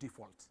you will use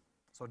default.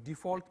 So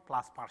default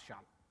plus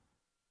partial.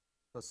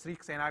 So 3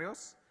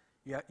 scenarios.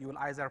 You will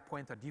either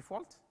point a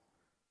default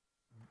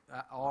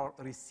or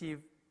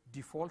receive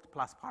default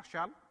plus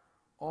partial,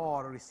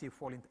 or receive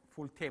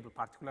full table,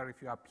 particularly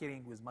if you are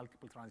peering with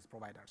multiple transit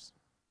providers.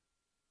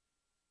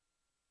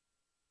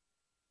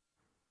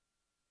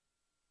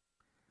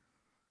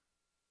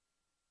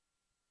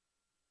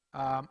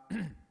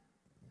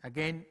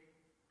 Again,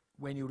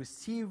 when you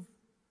receive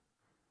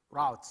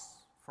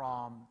routes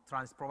from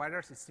transit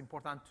providers, it's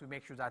important to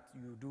make sure that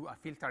you do a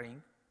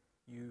filtering.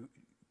 You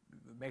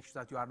make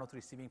sure that you are not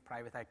receiving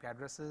private IP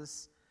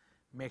addresses.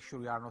 Make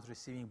sure you are not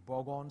receiving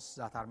bogons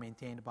that are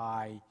maintained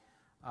by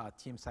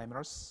Team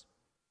Cymrus.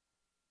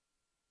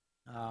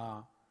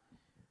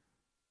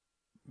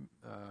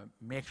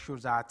 Make sure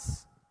that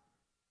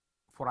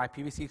for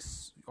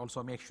IPv6,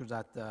 also make sure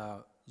that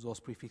those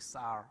prefixes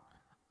are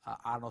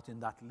not in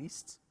that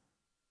list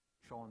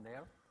shown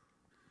there.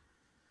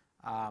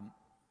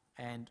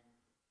 And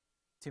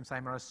Team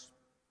Cymrus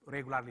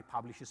regularly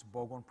publishes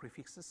bogon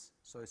prefixes,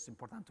 so it's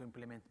important to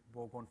implement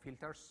bogon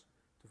filters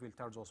to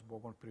filter those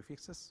bogon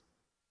prefixes.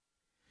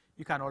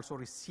 You can also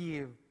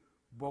receive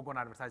bogon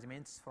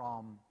advertisements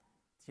from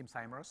Team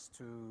Cymrus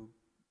to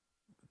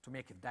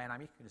make it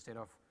dynamic instead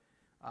of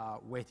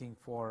waiting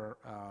for,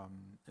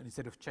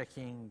 instead of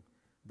checking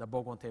the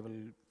bogon table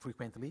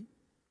frequently.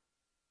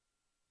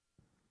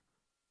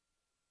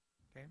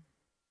 Okay.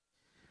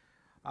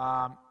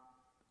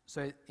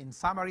 So in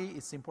summary,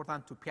 it's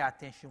important to pay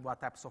attention what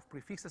types of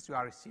prefixes you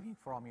are receiving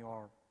from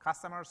your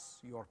customers,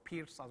 your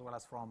peers, as well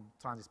as from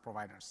transit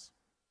providers.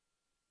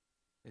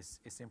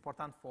 It's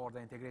important for the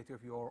integrity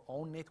of your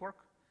own network,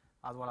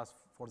 as well as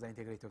for the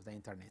integrity of the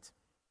internet.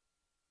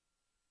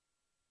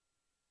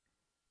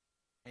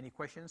 Any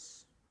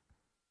questions?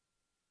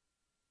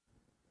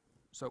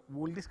 So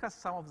we'll discuss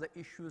some of the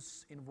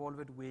issues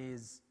involved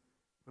with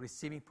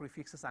receiving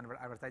prefixes and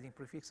advertising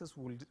prefixes.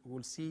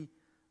 We'll see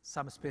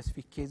some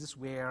specific cases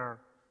where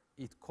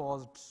it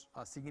caused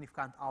a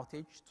significant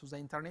outage to the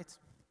internet,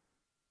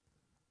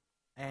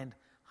 and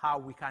how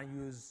we can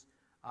use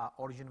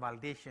origin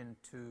validation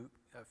to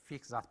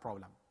fix that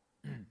problem.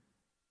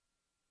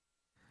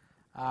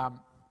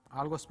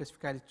 I'll go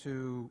specifically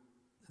to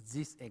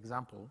this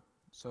example.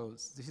 So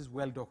this is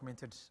well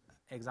documented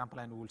example,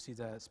 and we'll see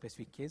the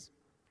specific case.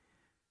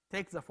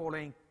 Take the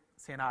following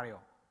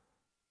scenario.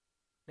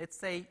 Let's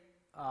say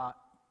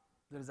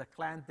there is a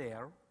client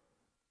there,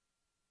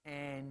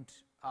 and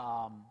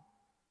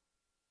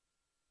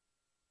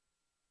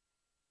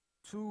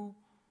two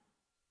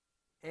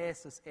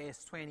ASs,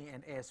 AS20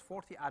 and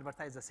AS40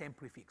 advertise the same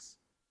prefix.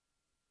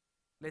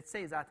 Let's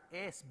say that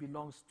AS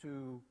belongs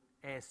to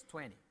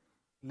AS20,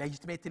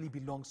 legitimately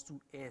belongs to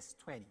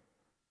AS20,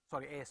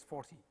 sorry,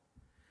 AS40.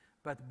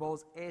 But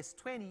both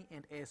AS20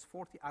 and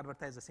AS40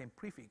 advertise the same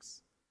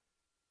prefix.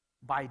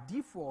 By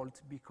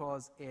default,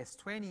 because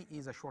AS20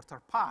 is a shorter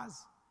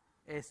path,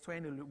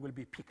 AS20 will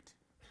be picked.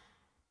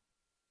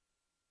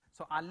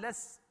 So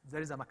unless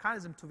there is a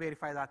mechanism to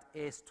verify that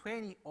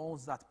AS20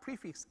 owns that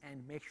prefix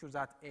and make sure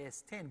that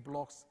AS10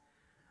 blocks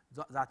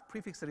that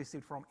prefix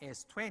received from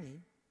AS20,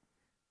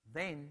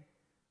 then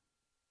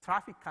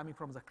traffic coming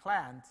from the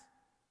client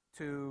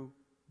to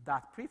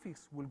that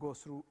prefix will go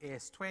through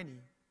AS20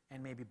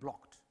 and may be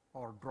blocked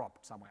or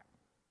dropped somewhere.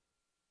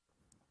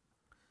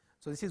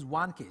 So this is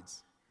one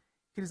case.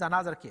 Here is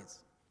another case.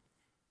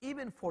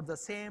 Even for the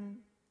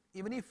same,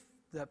 even if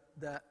the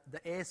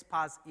AS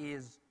path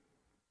is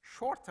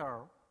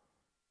shorter,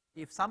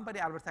 if somebody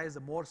advertises a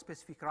more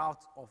specific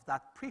route of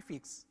that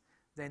prefix,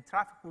 then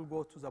traffic will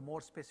go to the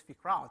more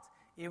specific route,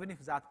 even if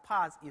that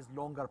path is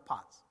longer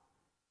path.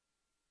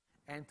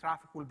 And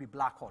traffic will be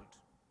black-holed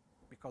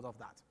because of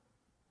that.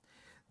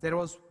 There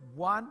was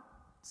one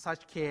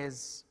such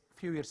case a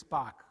few years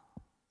back,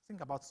 I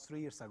think about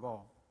 3 years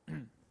ago.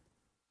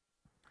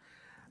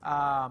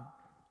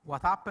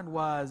 What happened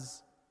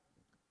was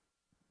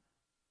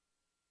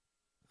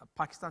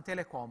Pakistan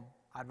Telecom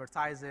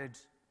advertised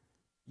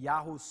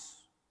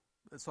YouTube's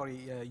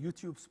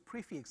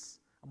prefix,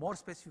 a more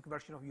specific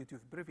version of YouTube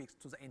prefix,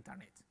 to the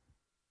internet.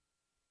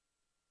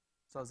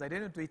 So they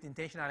didn't do it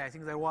intentionally. I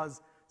think there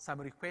was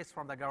some request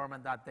from the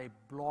government that they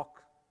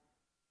block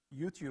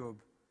YouTube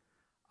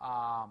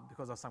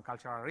because of some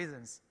cultural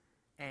reasons.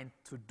 And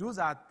to do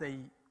that,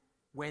 they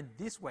went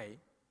this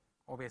way,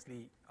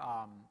 obviously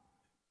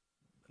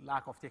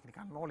lack of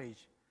technical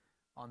knowledge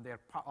on the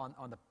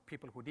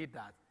people who did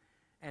that.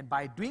 And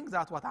by doing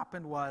that, what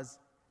happened was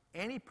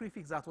any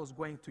prefix that was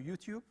going to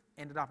YouTube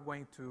ended up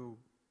going to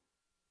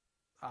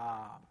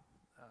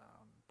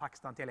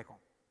Pakistan Telecom.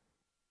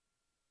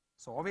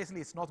 So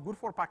obviously it's not good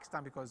for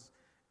Pakistan because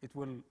it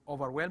will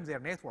overwhelm their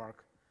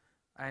network,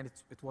 and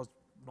it was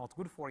not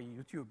good for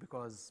YouTube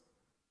because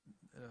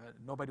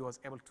nobody was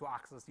able to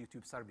access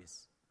YouTube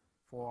service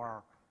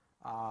for,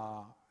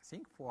 I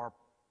think, for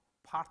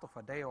part of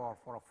a day or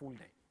for a full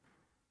day.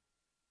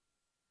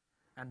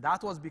 And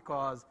that was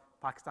because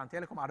Pakistan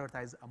Telecom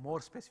advertised a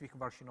more specific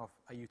version of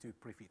a YouTube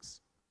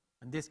prefix.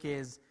 In this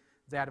case,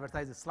 they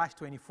advertised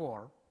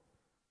 /24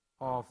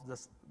 of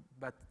this,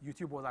 but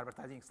YouTube was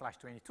advertising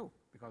 /22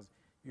 because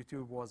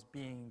YouTube was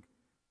being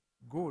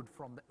good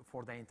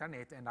for the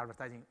internet and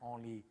advertising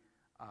only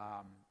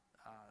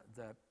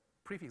the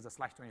prefix, the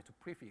 /22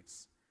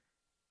 prefix,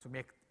 to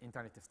make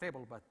internet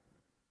stable, but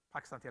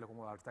Pakistan Telecom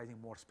was advertising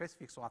more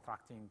specific, so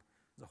attracting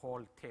the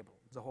whole table,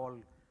 the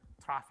whole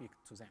traffic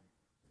to them.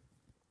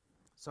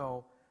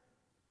 So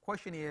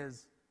question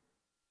is,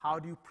 how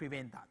do you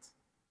prevent that?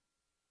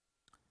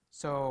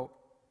 So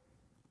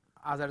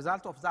as a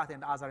result of that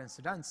and other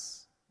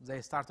incidents,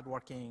 they started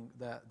working,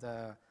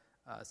 the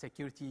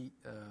security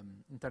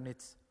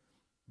internet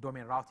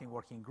domain routing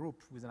working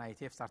group within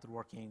IETF started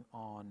working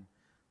on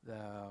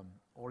the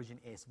origin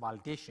AS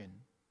validation.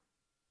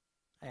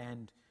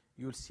 And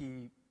you'll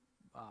see,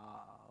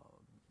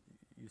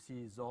 you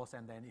see those,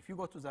 and then if you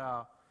go to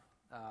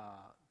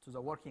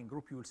the working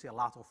group, you will see a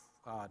lot of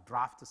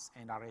drafts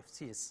and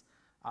RFCs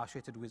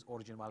associated with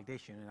origin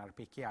validation and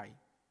RPKI.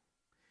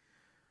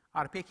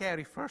 RPKI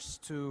refers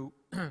to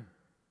a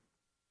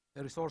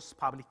resource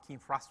public key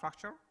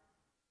infrastructure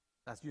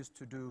that's used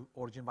to do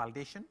origin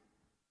validation.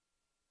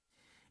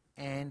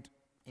 And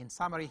in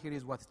summary, here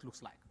is what it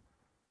looks like.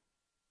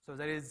 So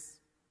there is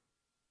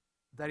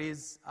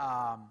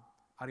a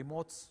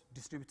remote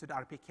distributed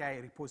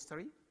RPKI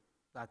repository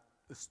that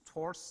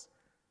stores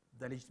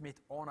the legitimate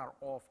owner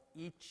of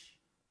each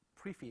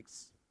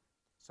prefix.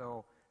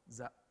 So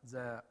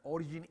the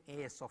origin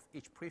AS of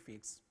each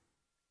prefix,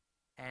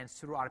 and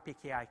through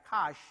RPKI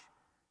cache,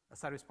 a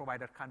service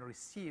provider can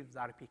receive the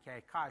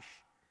RPKI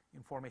cache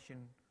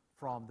information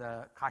from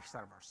the cache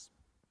servers.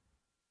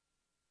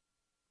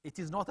 It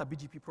is not a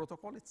BGP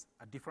protocol, it's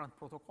a different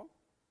protocol,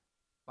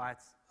 but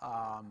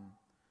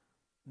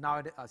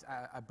nowadays,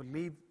 I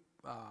believe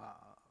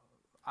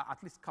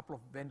at least a couple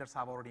of vendors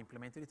have already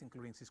implemented it,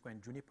 including Cisco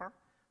and Juniper,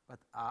 but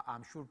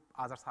I'm sure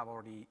others have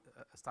already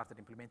started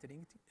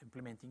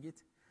implementing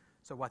it.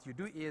 So what you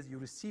do is you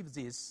receive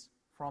this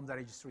from the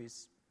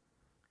registries,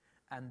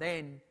 and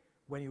then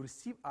when you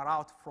receive a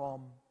route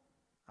from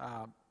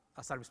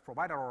a service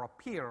provider or a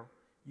peer,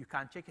 you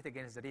can check it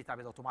against the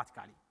database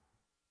automatically.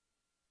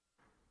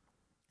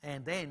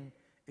 And then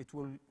it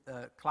will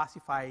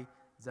classify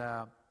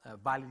the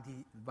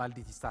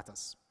validity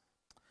status.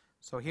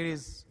 So here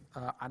is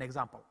an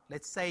example.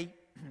 Let's say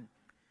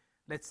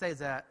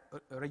the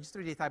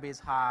registry database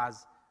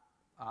has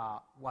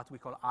what we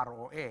call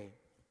ROA.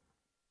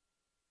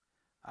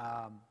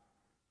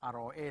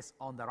 ROAs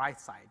on the right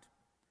side.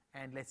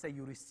 And let's say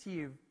you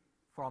receive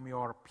from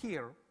your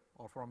peer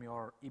or from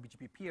your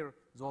eBGP peer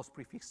those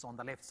prefixes on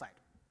the left side.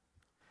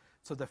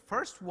 So the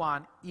first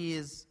one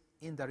is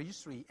in the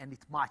registry and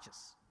it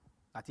matches.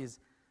 That is,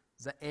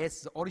 the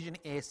origin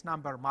AS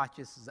number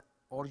matches the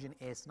origin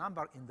AS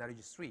number in the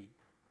registry,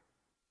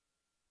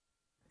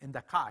 in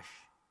the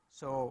cache.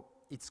 So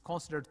it's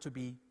considered to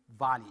be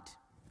valid.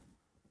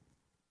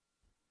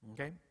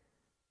 Okay?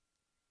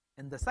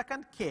 In the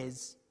second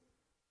case,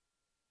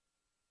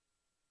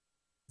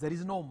 there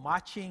is no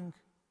matching.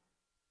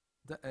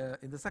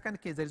 In the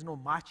second case, there is no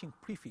matching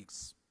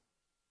prefix.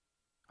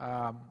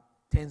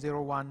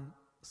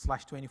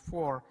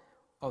 10.01/24.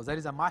 Oh, there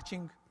is a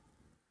matching.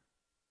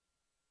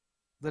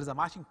 There is a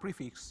matching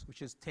prefix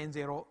which is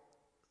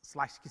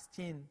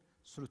 10.0/16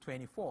 through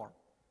 24.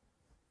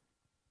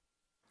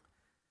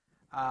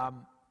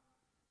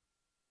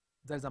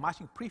 There is a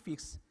matching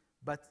prefix,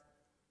 but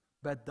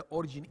the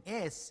origin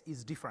AS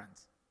is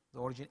different. The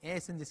origin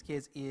AS in this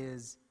case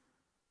is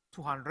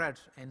 200,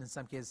 and in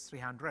some cases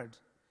 300,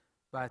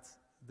 but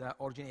the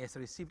origin AS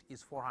received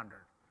is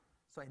 400.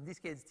 So in this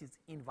case, it is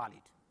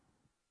invalid.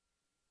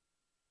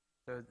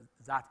 So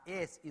that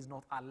AS is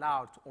not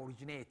allowed to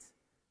originate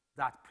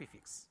that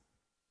prefix.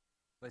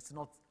 So it's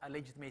not a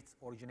legitimate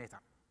originator.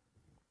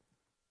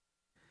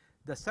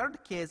 The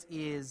third case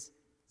is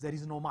there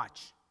is no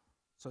match.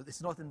 So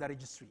it's not in the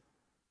registry.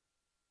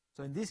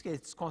 So in this case,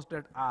 it's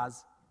considered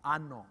as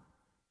unknown.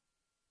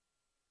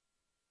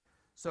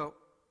 So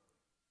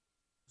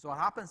what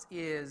happens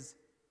is,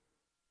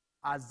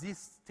 as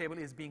this table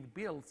is being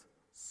built,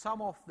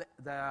 some of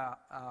the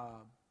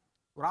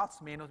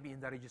routes may not be in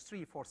the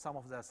registry for some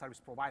of the service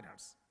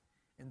providers.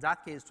 In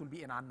that case, it will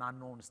be in an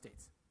unknown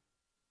state.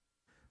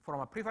 From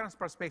a preference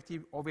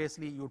perspective,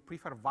 obviously, you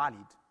prefer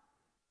valid,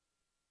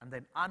 and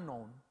then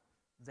unknown,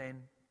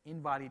 then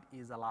invalid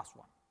is the last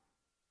one.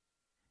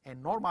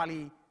 And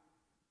normally,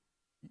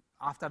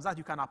 after that,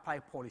 you can apply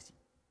policy.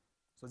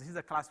 So this is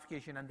a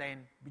classification, and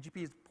then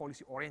BGP is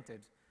policy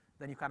oriented.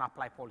 Then you can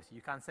apply policy.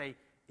 You can say,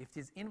 if it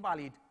is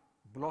invalid,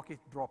 block it,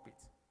 drop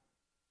it,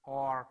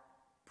 or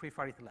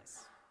prefer it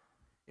less.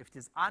 If it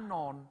is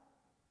unknown,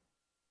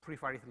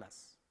 prefer it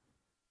less.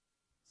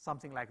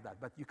 Something like that.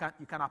 But you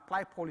can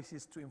apply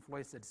policies to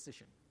influence the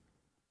decision.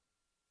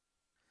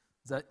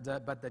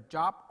 But the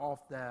job of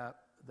the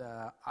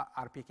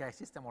RPKI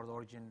system, or the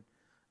origin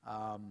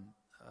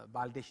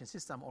validation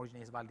system,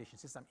 origin-based validation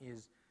system,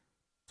 is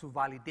to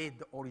validate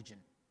the origin.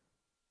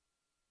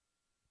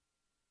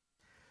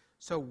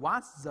 So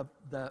once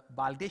the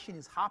validation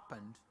has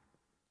happened,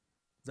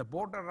 the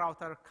border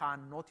router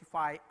can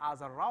notify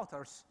other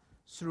routers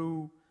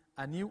through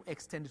a new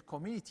extended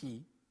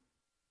community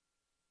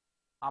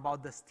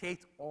about the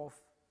state of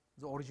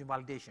the origin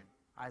validation,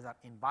 either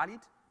invalid,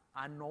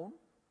 unknown,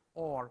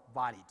 or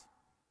valid.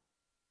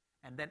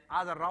 And then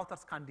other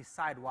routers can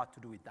decide what to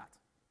do with that,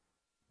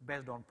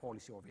 based on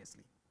policy,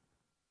 obviously.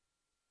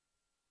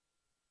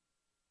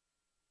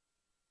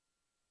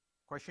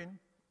 Question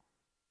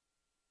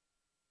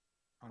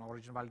on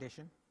origin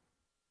validation?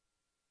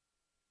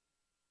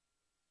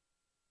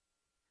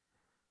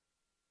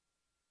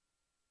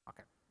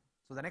 Okay.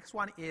 So the next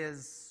one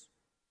is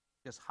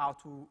just how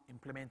to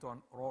implement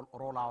or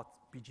roll out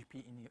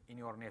BGP in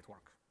your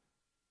network.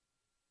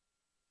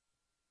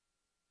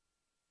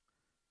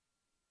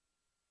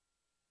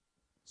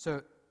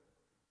 So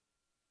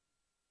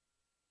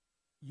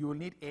you will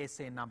need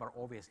ASA number,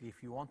 obviously.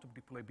 If you want to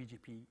deploy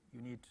BGP,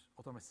 you need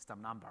autonomous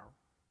system number.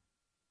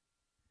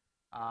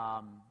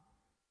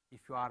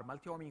 If you are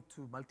multi-homing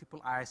to multiple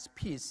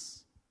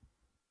ISPs,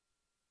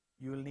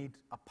 you will need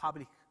a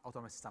public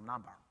autonomous system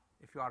number.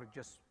 If you are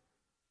just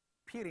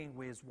peering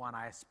with one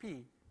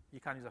ISP, you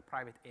can use a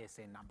private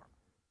ASA number.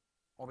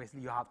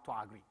 Obviously, you have to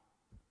agree,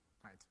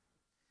 right?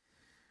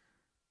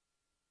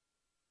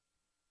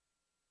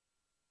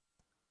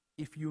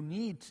 If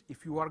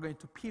you are going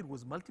to peer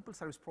with multiple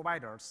service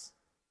providers,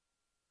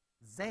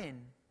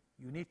 then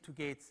you need to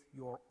get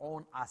your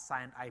own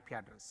assigned IP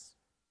address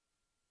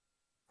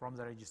from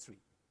the registry,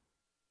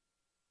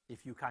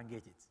 if you can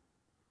get it,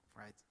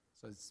 right?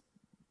 So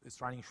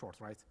it's running short,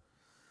 right?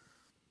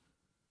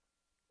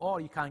 Or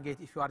you can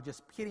get, if you are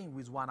just peering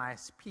with one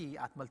ISP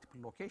at multiple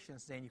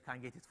locations, then you can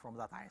get it from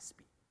that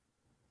ISP.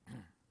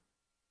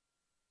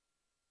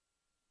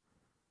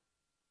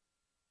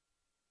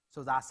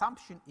 So the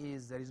assumption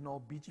is there is no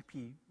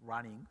BGP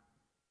running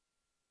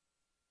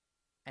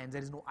and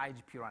there is no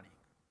IGP running.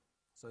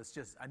 So it's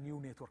just a new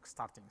network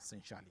starting,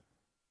 essentially.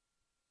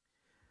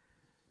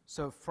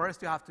 So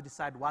first you have to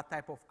decide what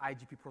type of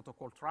IGP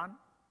protocol to run,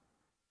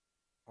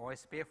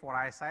 OSPF or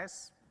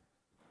ISIS.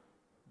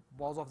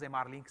 Both of them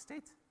are link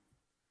state.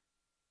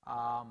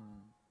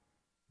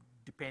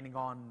 Depending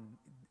on,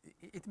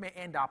 it may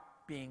end up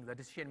being, the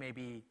decision may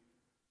be,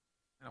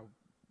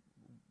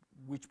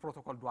 which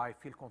protocol do I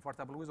feel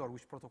comfortable with, or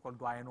which protocol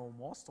do I know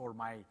most, or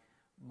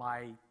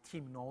my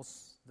team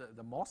knows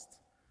the most,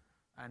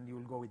 and you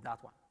will go with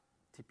that one,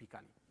 typically.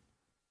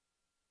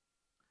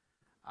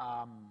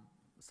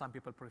 Some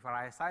people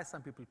prefer ISI,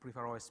 some people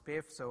prefer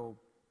OSPF, so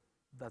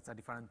that's a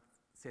different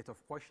set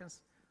of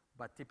questions,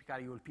 but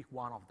typically you will pick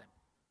one of them.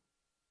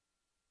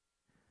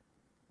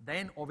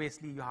 Then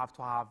obviously you have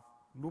to have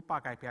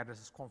loopback IP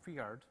addresses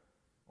configured.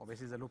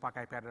 Obviously the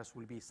loopback IP address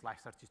will be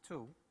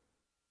 /32,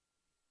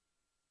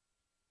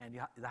 and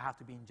they have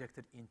to be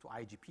injected into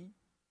IGP.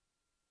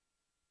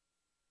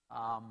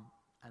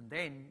 And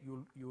then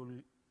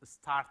you'll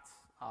start,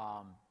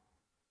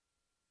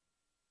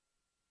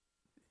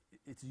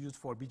 it's used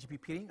for BGP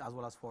peering as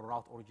well as for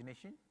route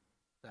origination.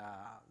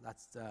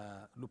 That's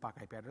the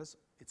loopback IP address.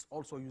 It's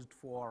also used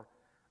for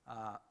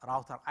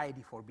router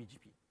ID for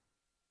BGP.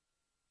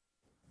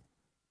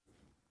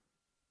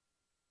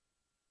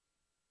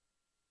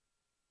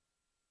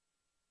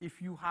 If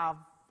you have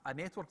a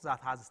network that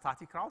has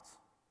static routes,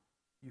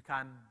 you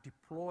can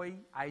deploy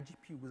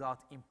IGP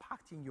without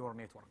impacting your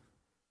network,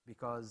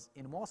 because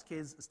in most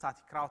cases,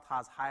 static route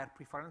has higher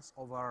preference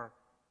over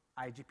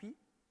IGP.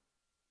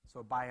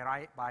 So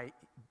by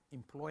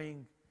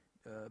employing,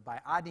 by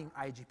adding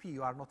IGP,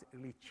 you are not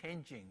really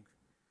changing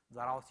the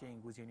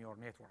routing within your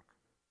network.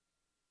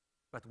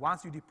 But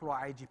once you deploy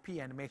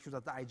IGP and make sure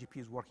that the IGP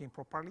is working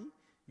properly,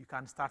 you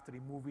can start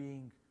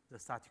removing the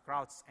static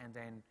routes and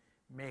then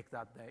make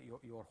that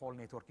your whole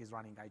network is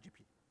running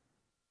IGP.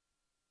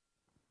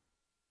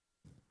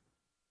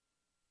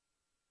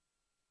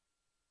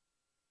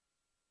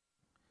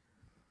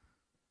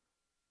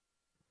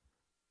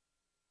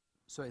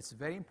 So it's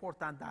very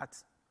important that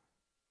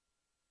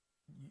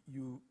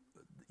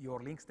your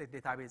link state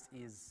database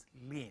is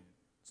lean.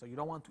 So you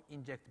don't want to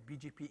inject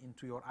BGP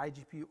into your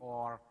IGP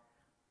or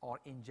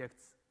inject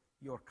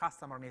your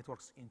customer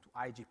networks into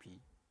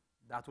IGP.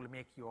 That will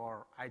make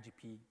your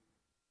IGP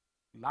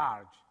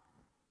large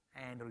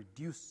and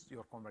reduce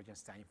your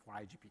convergence time for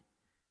IGP.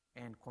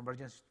 And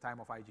convergence time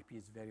of IGP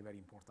is very, very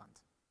important.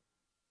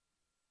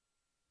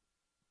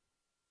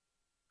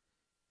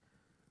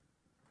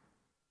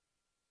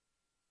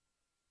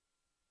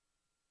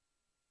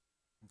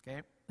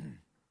 Okay.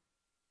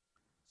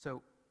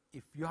 So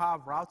if you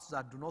have routes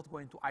that do not go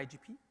into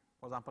IGP,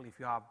 for example, if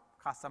you have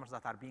customers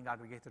that are being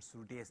aggregated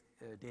through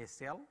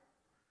DSL,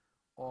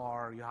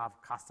 or you have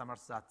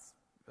customers that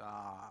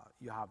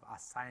you have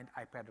assigned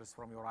IP address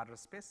from your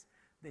address space,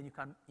 then you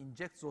can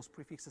inject those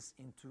prefixes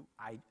into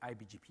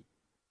iBGP.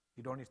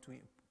 You don't need to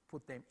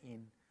put them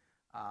in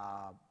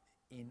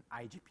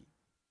IGP.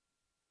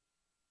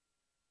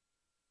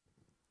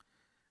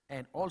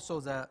 And also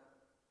the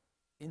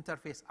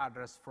interface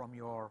address from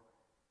your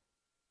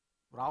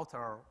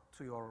router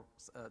to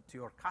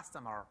your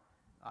customer,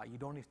 you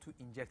don't need to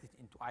inject it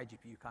into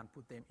IGP. You can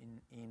put them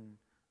in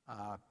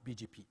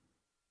BGP.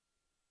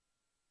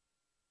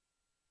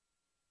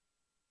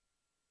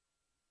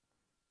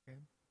 Okay.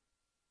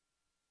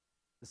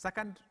 The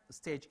second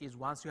stage is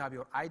once you have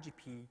your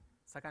IGP.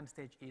 Second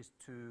stage is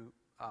to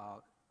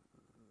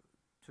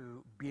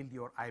build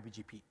your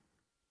iBGP.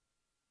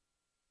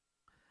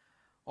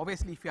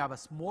 Obviously, if you have a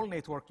small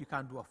network, you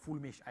can do a full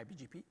mesh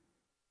iBGP.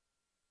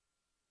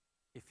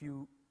 If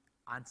you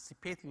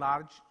anticipate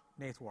large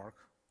network,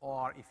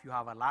 or if you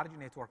have a large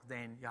network,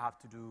 then you have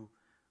to do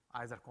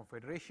either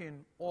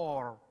confederation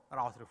or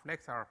route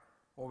reflector.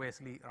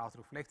 Obviously, route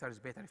reflector is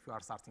better if you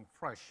are starting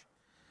fresh.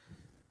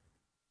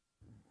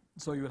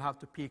 So you will have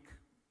to pick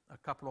a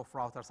couple of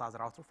routers as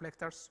route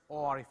reflectors,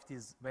 or if it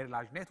is very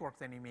large network,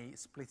 then you may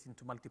split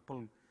into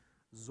multiple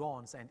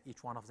zones, and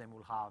each one of them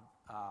will have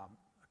a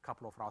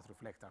couple of route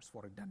reflectors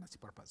for redundancy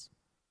purpose.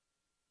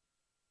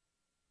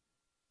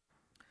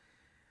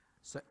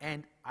 So,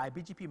 and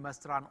iBGP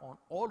must run on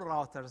all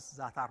routers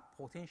that are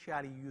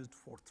potentially used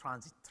for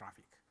transit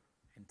traffic.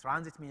 And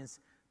transit means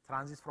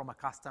transit from a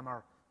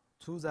customer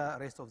to the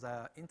rest of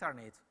the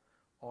internet,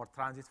 or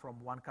transit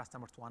from one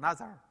customer to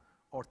another,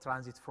 or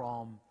transit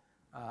from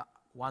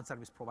one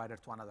service provider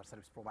to another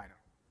service provider.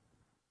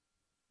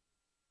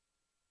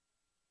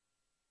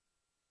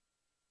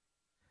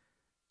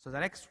 So the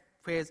next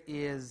phase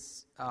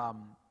is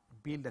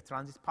build the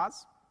transit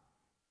paths.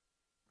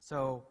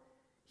 So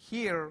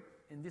here,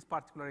 in this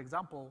particular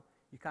example,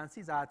 you can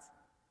see that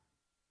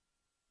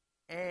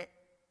A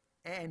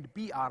and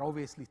B are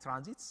obviously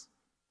transits,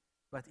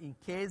 but in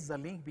case the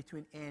link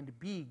between A and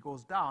B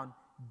goes down,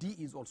 D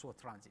is also a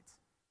transit.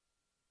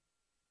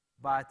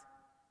 But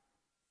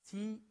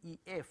C, E,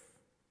 F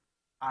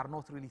are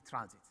not really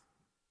transit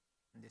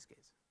in this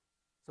case.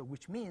 So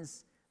which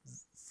means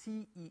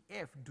C, E,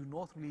 F do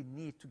not really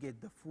need to get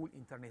the full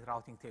internet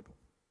routing table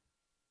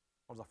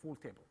or the full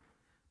table.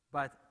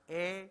 But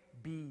A,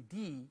 B,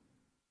 D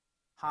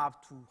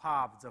have to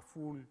have the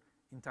full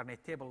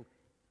internet table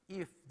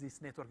if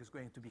this network is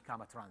going to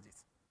become a transit.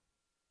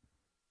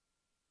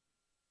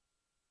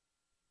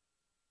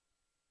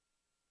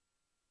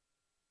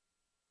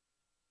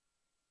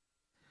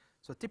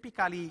 So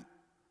typically,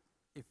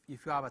 if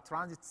you have a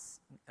transit,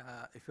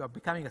 if you are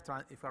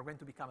going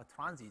to become a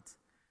transit,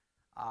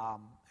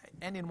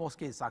 and in most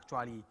cases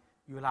actually,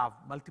 you will have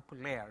multiple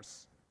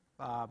layers.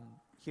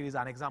 Here is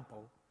an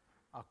example: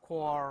 a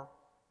core,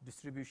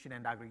 distribution,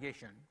 and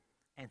aggregation.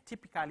 And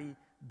typically,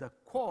 the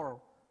core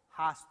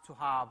has to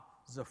have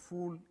the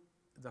full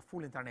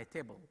internet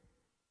table.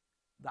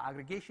 The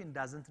aggregation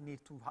doesn't need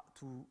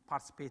to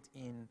participate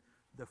in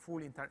the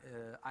full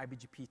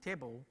iBGP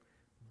table,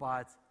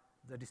 but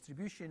the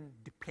distribution,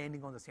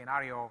 depending on the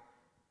scenario,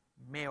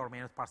 may or may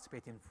not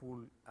participate in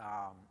full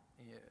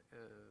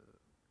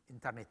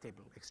internet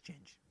table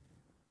exchange.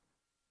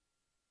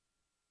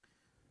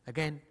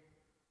 Again,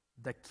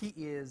 the key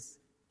is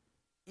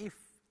if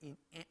in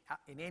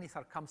any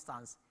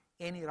circumstance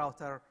any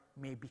router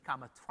may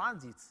become a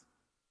transit,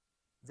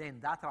 then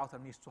that router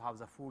needs to have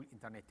the full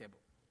internet table.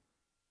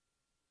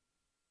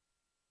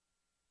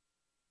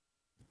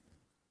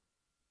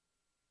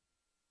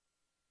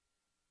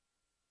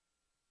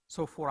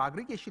 So for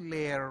aggregation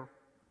layer,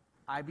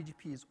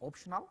 iBGP is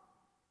optional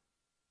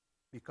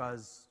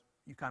because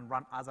you can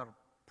run other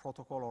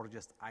protocol or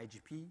just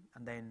IGP,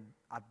 and then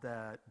at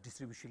the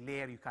distribution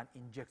layer you can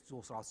inject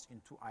those routes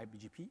into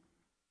iBGP,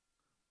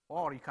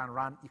 or you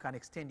can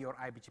extend your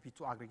iBGP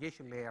to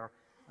aggregation layer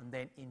and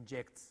then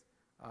inject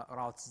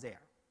routes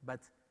there. But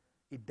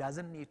it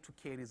doesn't need to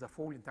carry the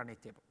full internet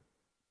table.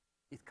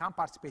 It can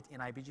participate in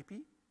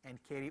iBGP and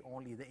carry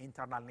only the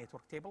internal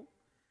network table,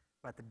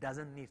 but it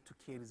doesn't need to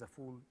carry the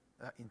full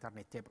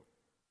internet table.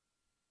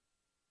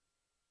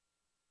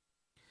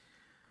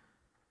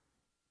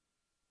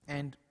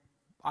 And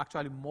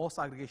actually, most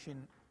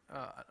aggregation,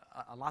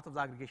 a lot of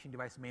the aggregation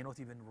devices may not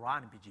even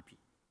run BGP,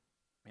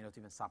 may not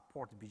even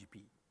support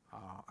BGP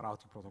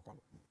routing protocol.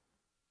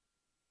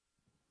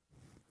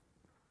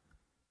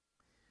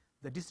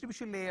 The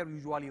distribution layer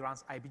usually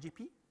runs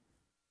iBGP.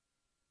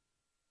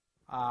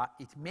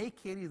 It may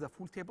carry the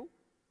full table,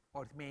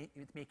 or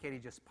it may carry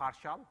just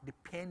partial,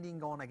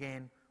 depending on,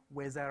 again,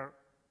 whether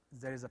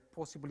there is a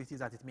possibility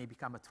that it may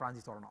become a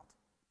transit or not.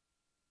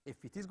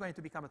 If it is going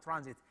to become a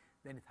transit,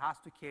 then it has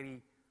to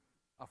carry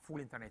a full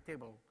internet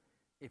table.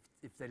 If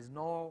there is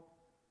no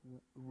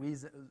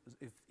reason,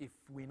 if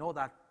we know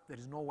that there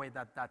is no way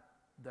that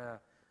the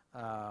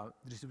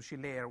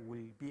distribution layer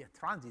will be a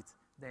transit,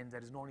 then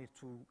there is no need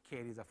to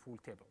carry the full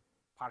table.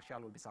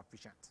 Partial will be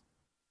sufficient.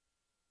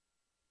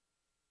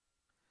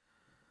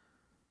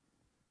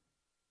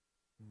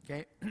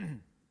 Okay.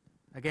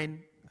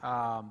 Again,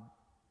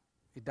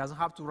 it doesn't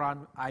have to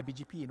run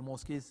iBGP. In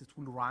most cases, it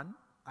will run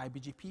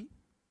iBGP.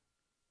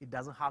 It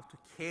doesn't have to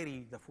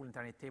carry the full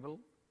internet table.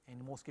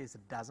 In most cases,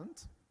 it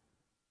doesn't.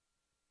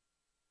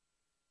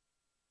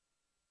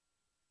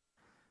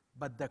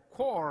 But the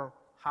core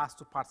has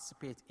to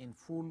participate in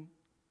full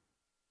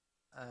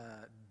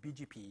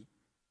BGP,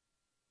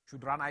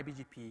 should run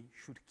iBGP,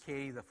 should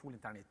carry the full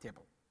internet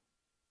table.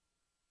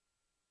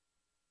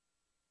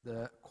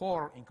 The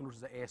core includes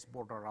the AS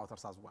border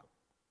routers as well.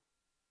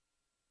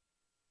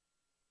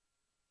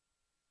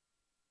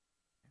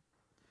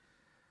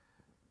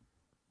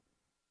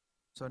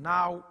 So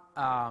now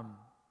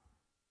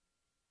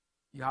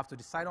you have to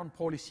decide on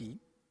policy.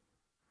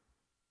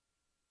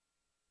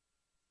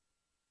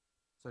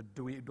 So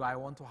do I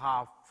want to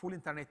have full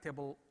internet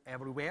table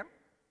everywhere,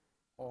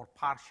 or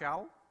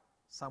partial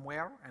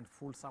somewhere and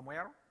full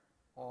somewhere,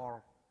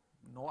 or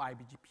no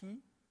iBGP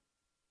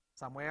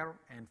somewhere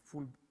and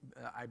full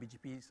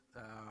iBGP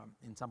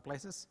in some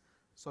places?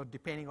 So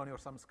depending on your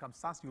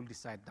circumstance, you will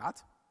decide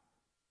that.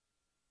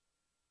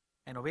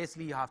 And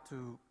obviously you have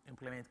to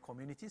implement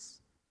communities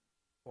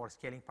for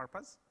scaling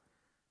purpose.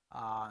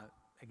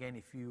 Again,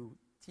 if you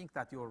think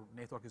that your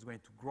network is going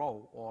to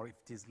grow, or if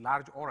it is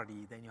large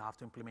already, then you have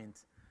to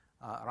implement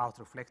route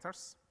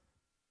reflectors.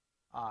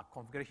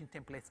 Configuration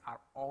templates are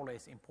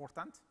always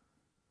important.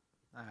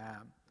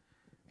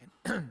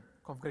 And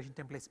configuration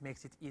templates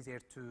makes it easier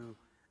to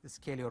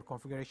scale your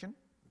configuration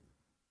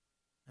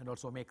and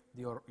also make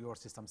your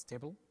system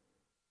stable.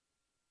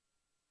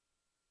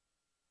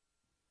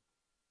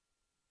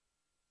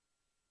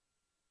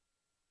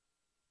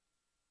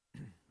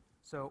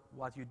 So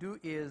what you do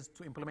is,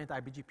 to implement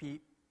iBGP,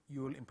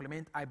 you will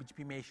implement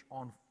iBGP mesh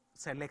on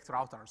select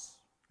routers.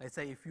 Let's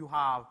say if you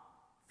have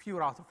few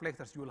route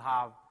reflectors, you will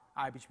have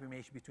iBGP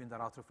mesh between the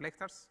route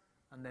reflectors,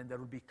 and then there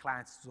will be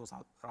clients to those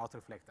route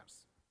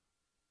reflectors.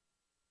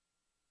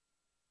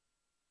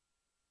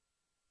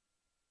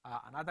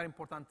 Another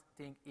important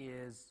thing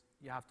is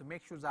you have to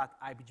make sure that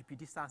iBGP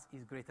distance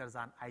is greater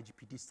than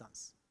IGP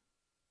distance.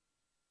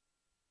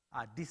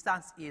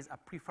 Distance is a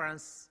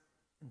preference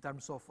in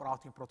terms of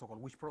routing protocol,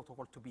 which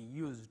protocol to be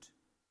used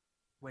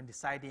when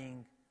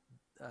deciding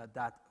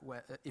that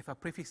if a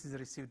prefix is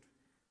received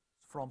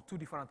from two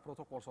different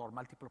protocols or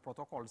multiple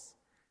protocols,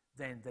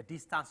 then the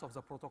distance of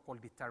the protocol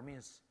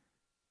determines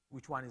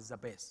which one is the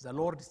best. The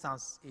lower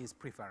distance is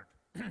preferred.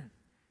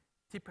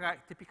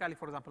 Typically,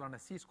 for example, on a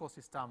Cisco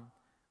system,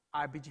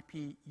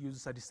 iBGP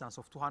uses a distance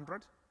of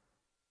 200,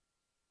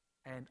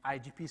 and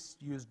IGP is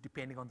used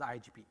depending on the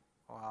IGP.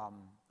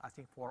 I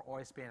think for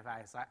OSP and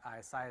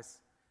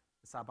ISIS,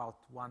 it's about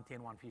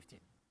 110, 115.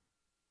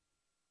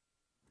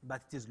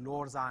 But it is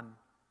lower than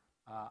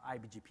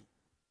iBGP.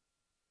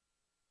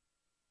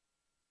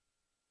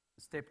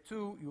 Step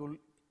 2, you will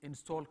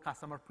install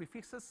customer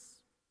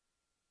prefixes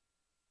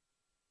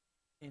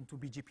into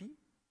BGP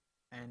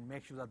and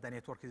make sure that the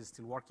network is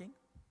still working.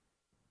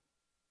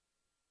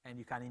 And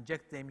you can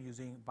inject them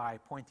by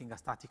pointing a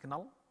static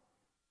null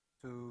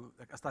to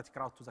a static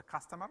route to the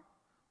customer,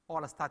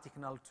 or a static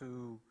null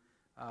to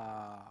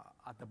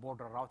at the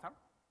border router,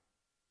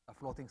 a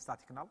floating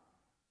static null.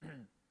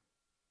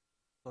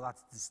 So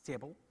that's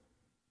stable.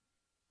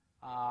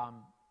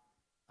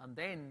 And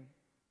then,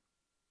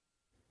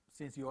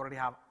 since you already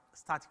have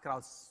static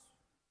routes,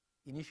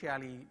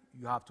 initially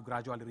you have to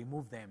gradually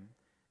remove them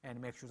and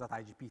make sure that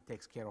IGP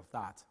takes care of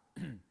that.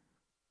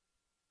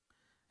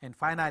 And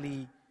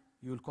finally,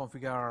 you will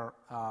configure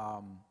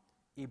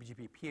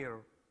eBGP peer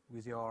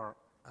with your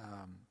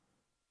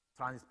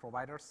transit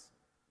providers,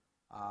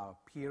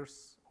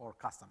 peers, or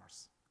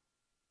customers.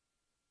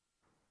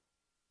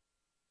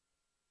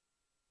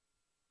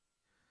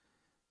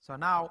 So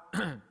now,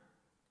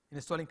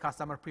 installing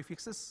customer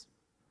prefixes.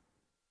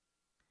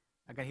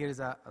 Again, here is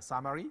a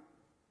summary.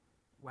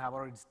 We have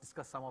already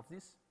discussed some of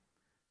this.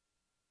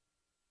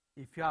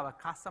 If you have a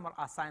customer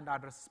assigned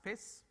address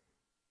space,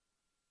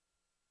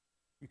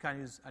 you can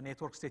use a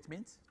network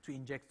statement to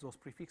inject those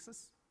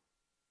prefixes.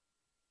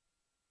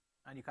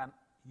 And you can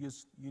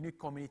use unique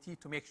community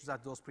to make sure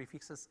that those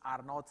prefixes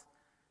are not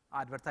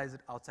advertised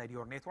outside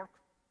your network.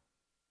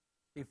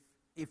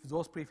 If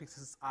those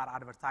prefixes are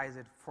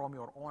advertised from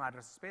your own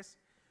address space,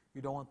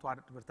 you don't want to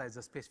advertise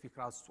the specific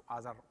routes to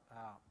other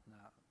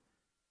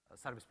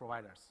service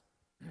providers.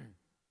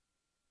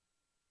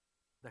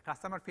 The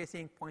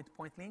customer-facing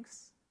point-to-point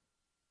links,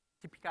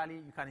 typically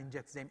you can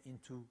inject them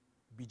into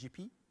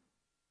BGP,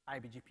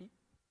 iBGP,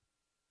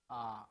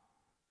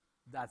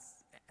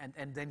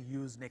 and then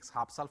use Next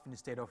Hub Self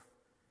instead of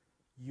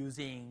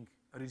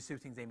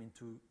redistributing them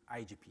into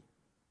IGP.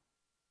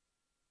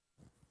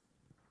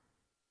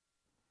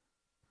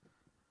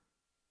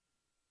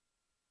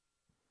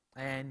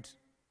 And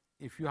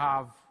if you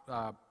have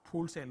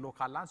pools and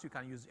local LANs, you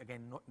can use,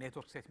 again,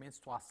 network statements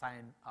to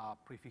assign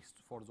prefix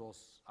for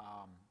those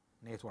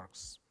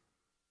networks.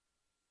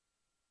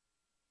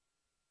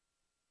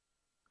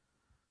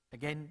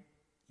 Again,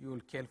 you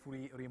will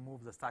carefully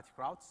remove the static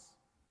routes,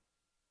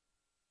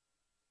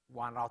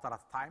 one router at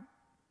a time.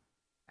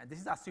 And this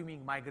is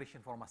assuming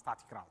migration from a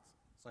static route.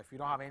 So if you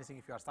don't have anything,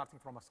 if you are starting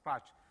from a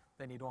scratch,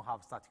 then you don't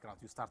have static route.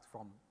 You start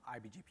from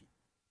iBGP.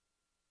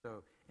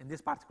 So in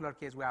this particular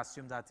case, we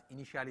assume that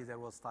initially there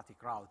was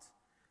static route,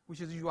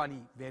 which is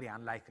usually very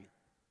unlikely.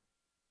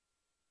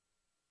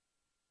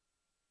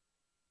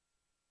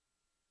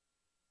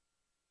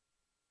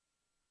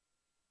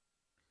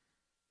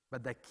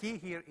 But the key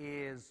here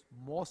is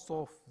most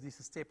of these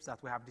steps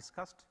that we have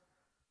discussed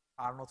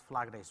are not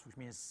flag-based, which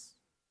means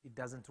it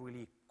doesn't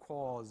really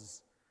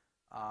cause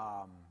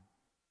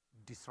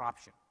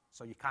disruption.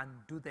 So you can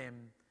do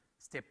them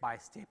step by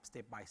step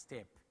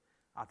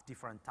at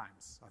different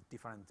times, at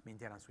different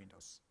maintenance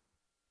windows.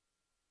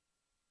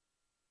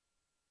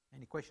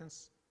 Any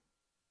questions?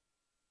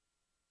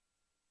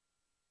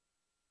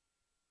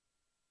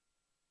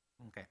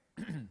 Okay.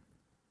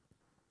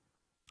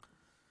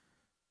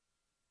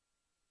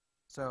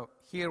 So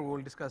here we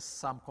will discuss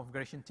some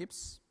configuration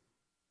tips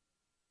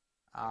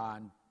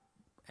and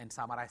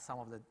summarize some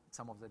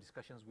of the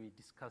discussions we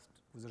discussed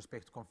with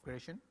respect to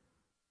configuration.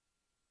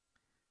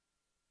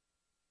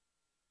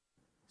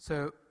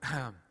 So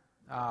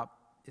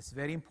it's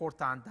very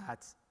important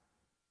that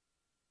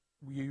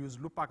we use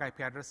loopback IP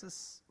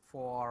addresses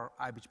for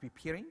iBGP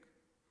peering.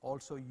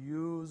 Also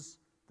use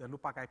the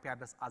loopback IP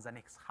address as an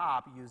X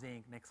hub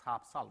using Next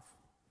hub self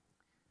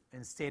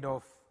instead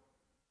of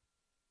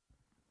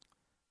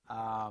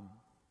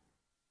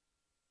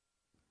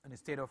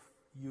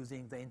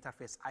using the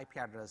interface IP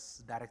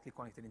address, directly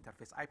connected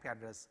interface IP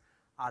address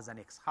as an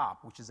X hub,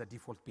 which is a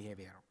default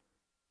behavior.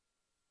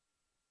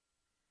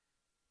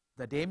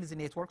 The DMZ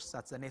networks,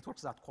 that's the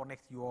networks that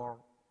connect your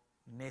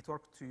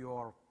network to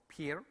your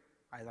peer,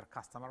 either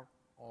customer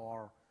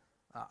or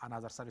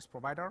another service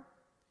provider.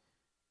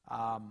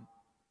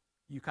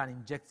 You can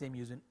inject them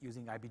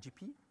using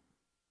iBGP,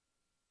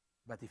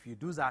 but if you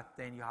do that,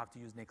 then you have to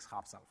use Next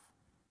hub self.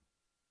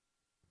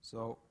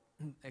 So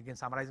again,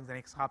 summarizing the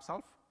Next hub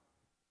self.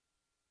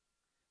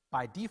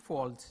 By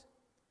default,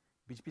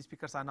 BGP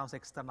speakers announce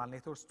external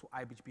networks to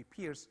iBGP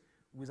peers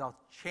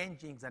without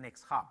changing the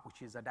Next hub,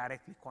 which is a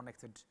directly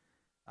connected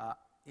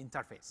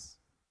interface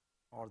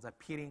or the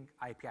peering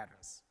IP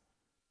address.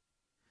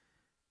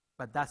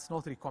 But that's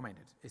not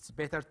recommended. It's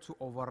better to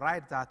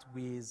override that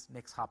with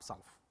Next hub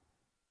self.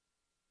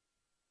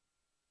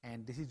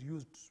 And this is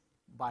used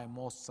by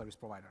most service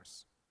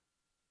providers.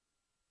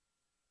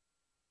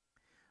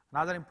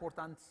 Another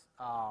important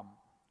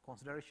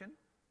consideration,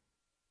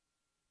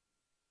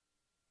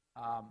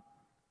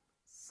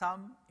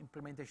 some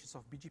implementations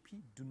of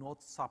BGP do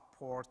not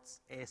support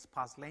AS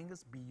path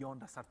lengths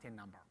beyond a certain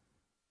number.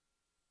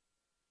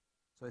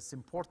 So it's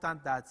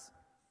important that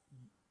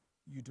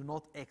you do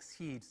not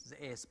exceed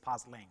the AS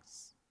path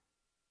lengths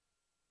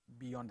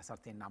beyond a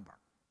certain number.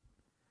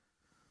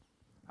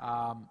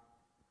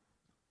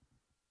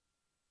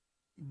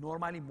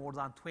 Normally more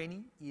than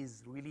 20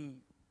 is really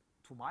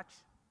too much.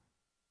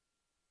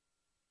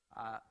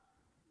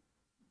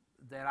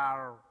 There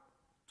are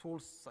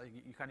tools,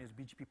 you can use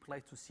BGP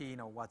Play to see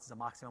what's the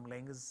maximum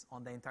lengths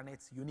on the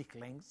internet, unique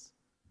lengths.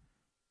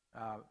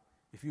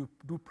 If you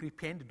do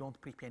prepend, don't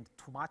prepend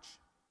too much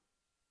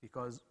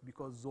because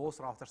those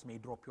routers may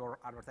drop your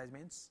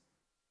advertisements.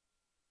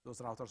 Those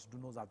routers do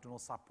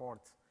not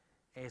support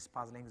AS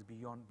path lengths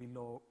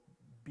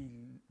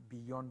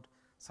beyond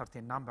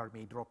certain number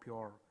may drop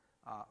your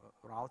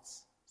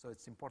routes. So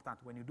it's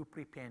important when you do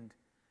prepend,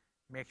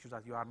 make sure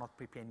that you are not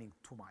prepending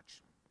too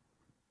much.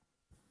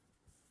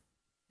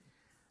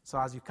 So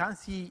as you can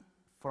see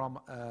from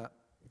a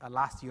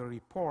last year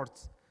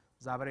report,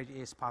 the average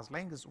AS path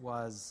length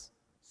was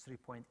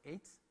 3.8.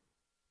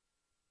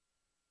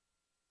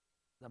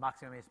 The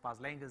maximum AS path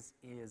length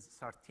is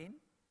 13.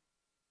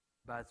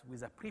 But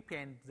with a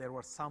prepend, there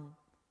were some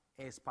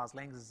AS path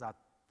lengths that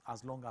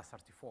as long as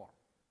 34.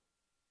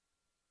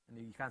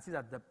 And you can see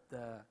that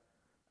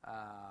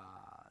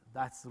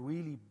that's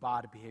really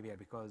bad behavior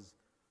because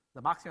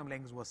the maximum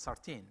length was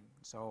 13.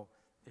 So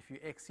if you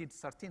exceed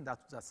 13,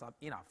 that's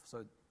enough.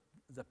 So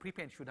the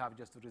prepend should have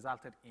just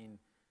resulted in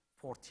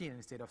 14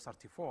 instead of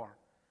 34.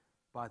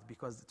 But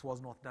because it was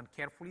not done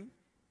carefully,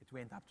 it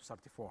went up to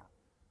 34.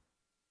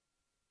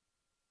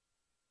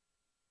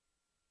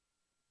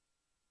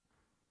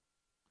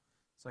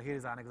 So here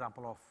is an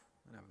example of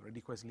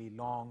ridiculously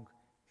long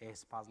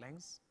AS path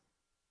lengths.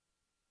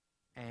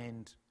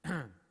 And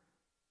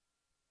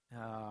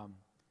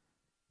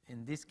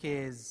in this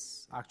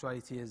case, actually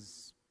it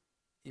is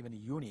even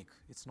unique.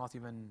 It's not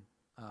even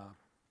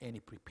any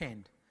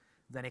prepend.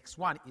 The next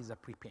one is a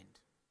prepend.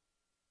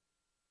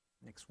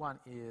 Next one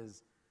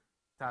is,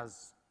 it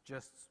has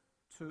just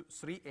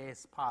 3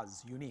 AS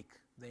paths unique.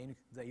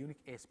 The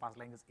unique AS path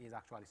length is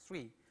actually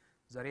 3.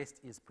 The rest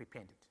is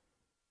prepended.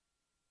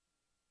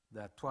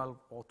 The 12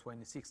 or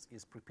 26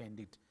 is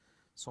prepended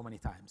so many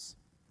times.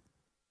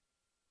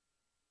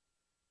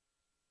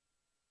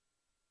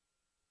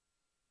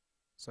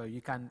 So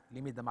you can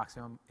limit the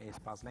maximum AS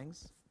path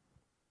length.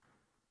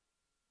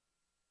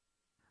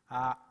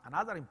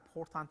 Another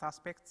important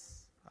aspect,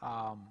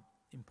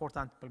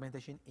 important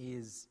implementation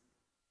is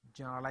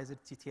generalized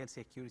TTL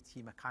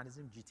security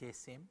mechanism,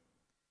 GTSM.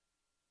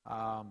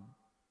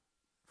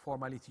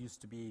 Formerly it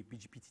used to be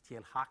BGP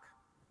TTL hack,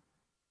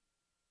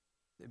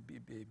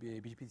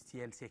 BGP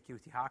TTL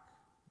security hack,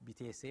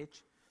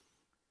 BTSH.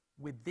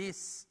 With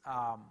this,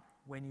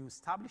 when you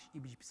establish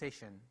eBGP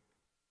session,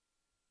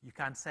 you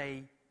can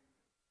say,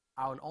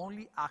 I will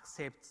only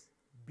accept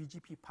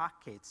BGP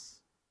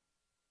packets,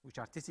 which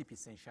are TCP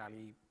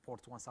essentially,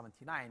 port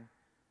 179,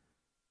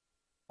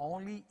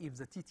 only if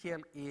the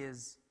TTL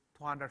is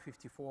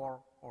 254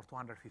 or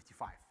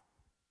 255.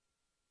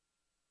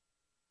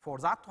 For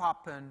that to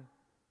happen,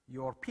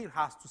 your peer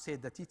has to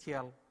set the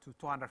TTL to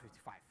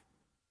 255.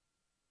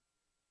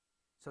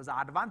 So the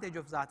advantage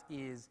of that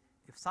is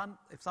if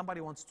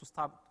somebody wants to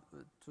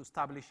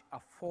establish a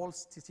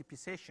false TCP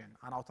session,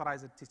 an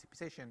authorized TCP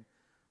session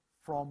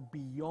from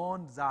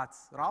beyond that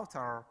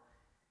router,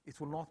 it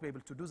will not be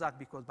able to do that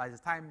because by the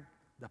time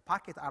the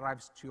packet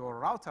arrives to your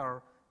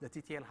router, the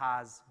TTL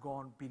has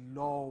gone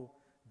below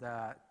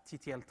the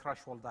TTL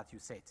threshold that you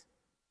set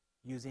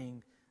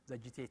using the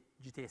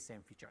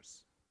GTSM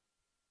features.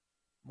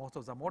 Most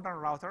of the modern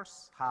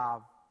routers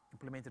have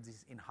implemented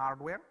this in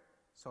hardware,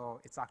 so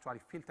it's actually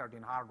filtered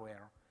in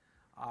hardware.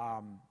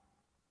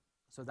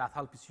 So that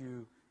helps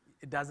you.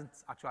 It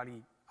doesn't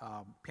actually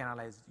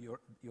penalize your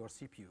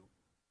CPU.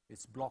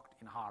 It's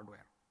blocked in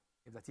hardware.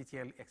 If the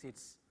TTL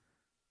exceeds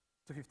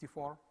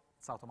 254,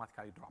 it's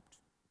automatically dropped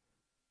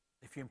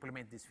if you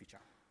implement this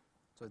feature.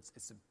 So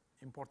it's an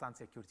important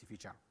security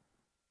feature.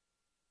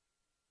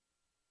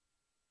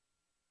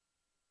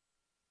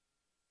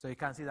 So you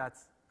can see that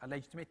a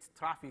legitimate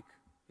traffic,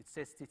 it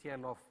says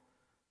TTL of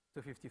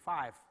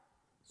 255,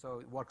 so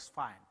it works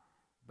fine.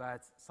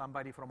 But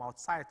somebody from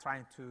outside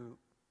trying to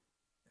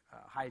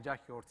hijack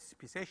your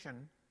TCP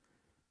session,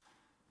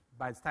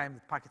 by the time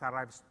the packet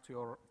arrives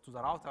to the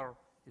router,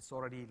 it's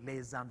already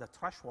less than the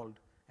threshold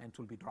and it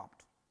will be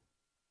dropped.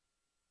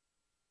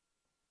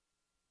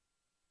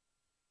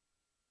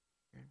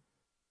 Okay.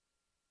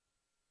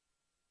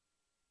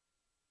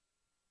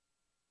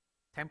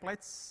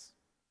 Templates.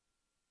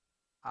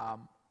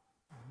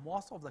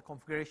 Most of the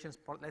configurations,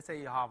 let's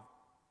say you have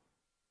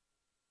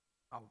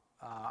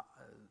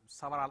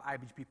several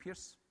iBGP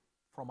peers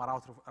from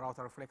a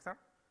router reflector,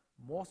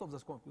 most of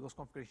those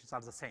configurations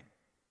are the same.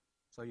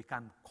 So you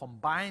can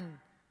combine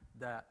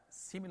the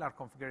similar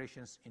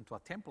configurations into a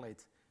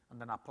template and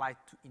then apply it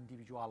to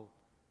individual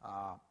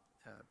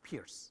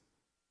peers.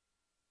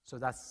 So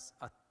that's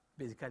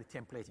basically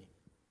templating.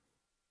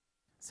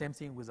 Same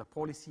thing with the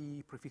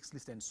policy, prefix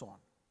list, and so on.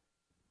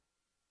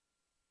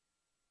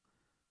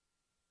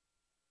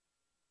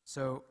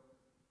 So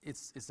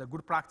it's a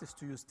good practice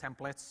to use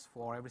templates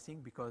for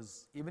everything,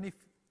 because even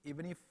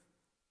if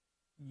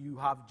you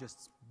have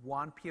just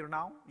one peer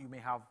now, you may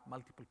have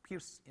multiple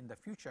peers in the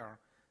future.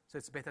 So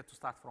it's better to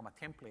start from a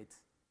template,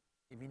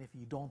 even if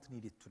you don't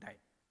need it today.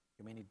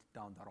 You may need it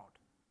down the road.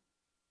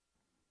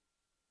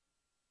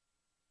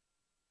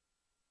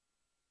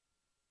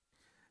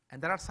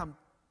 And there are some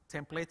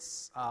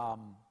templates,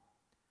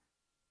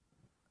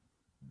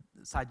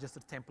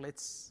 suggested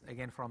templates,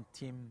 again from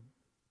Team,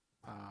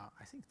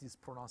 I think this is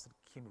pronounced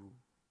Kimru,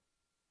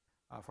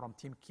 from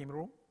Team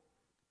Kimru.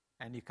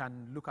 And you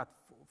can look at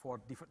for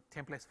different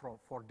templates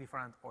for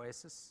different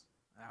OSs,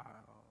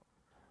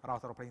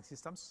 router operating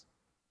systems.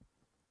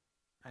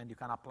 And you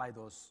can apply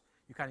those,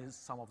 you can use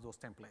some of those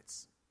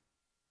templates.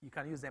 You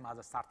can use them as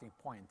a starting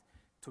point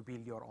to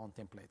build your own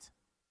template.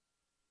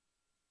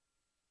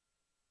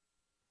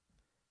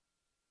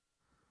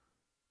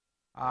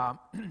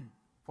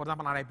 For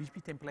example, an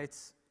iBGP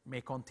templates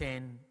may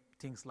contain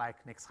things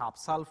like next hub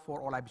self for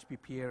all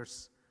iBGP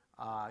peers.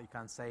 You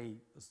can say,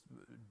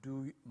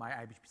 do my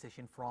iBGP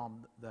session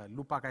from the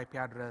loopback IP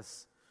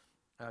address.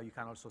 You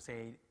can also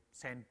say,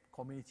 send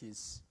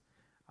communities.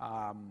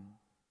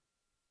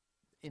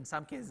 In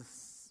some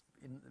cases,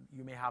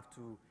 you may have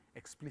to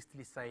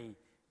explicitly say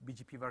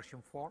BGP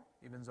version 4,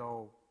 even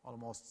though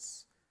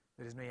almost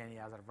there is no any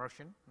other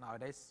version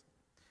nowadays.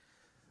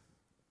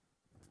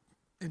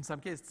 In some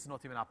cases, it's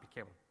not even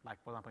applicable.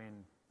 Like, for example,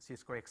 in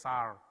Cisco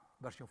XR,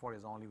 version 4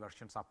 is the only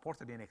version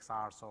supported in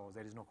XR, so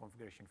there is no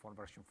configuration for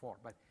version 4.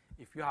 But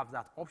if you have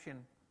that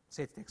option,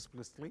 set it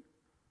explicitly.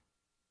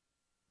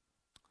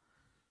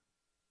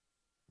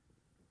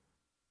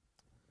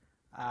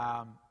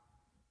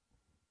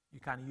 You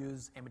can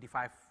use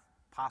MD5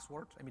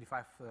 password,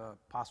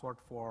 password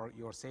for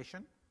your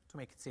session to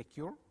make it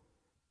secure,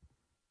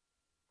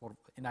 or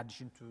in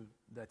addition to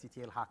the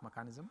TTL hack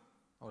mechanism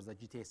or the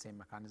GTSM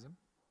mechanism.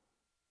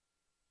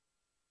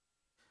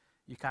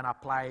 You can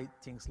apply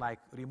things like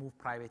remove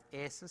private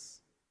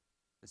ASs.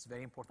 It's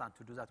very important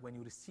to do that when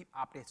you receive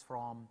updates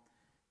from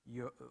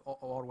your,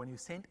 or when you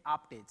send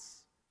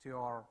updates to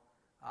your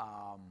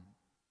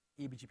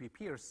eBGP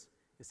peers.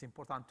 It's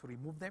important to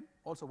remove them.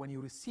 Also, when you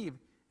receive,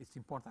 it's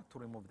important to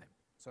remove them.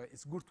 So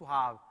it's good to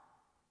have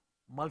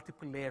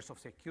multiple layers of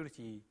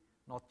security,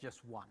 not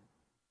just one.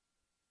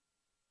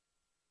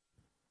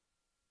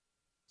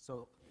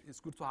 So it's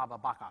good to have a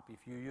backup.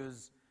 If you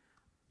use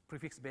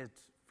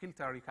prefix-based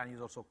filter, you can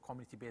use also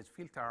community-based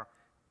filter,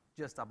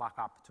 just a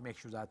backup to make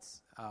sure that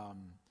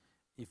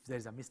if there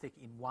is a mistake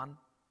in one,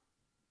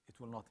 it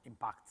will not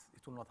impact,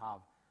 it will not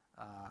have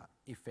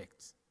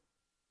effects.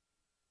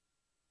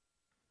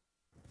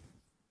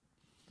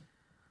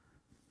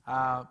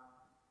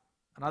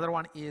 Another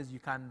one is you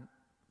can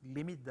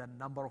limit the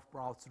number of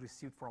routes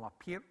received from a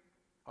peer,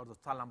 or the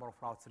total number of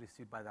routes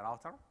received by the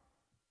router.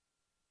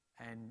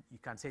 And you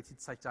can set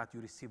it such that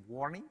you receive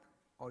warning,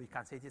 or you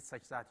can set it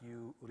such that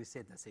you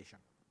reset the session.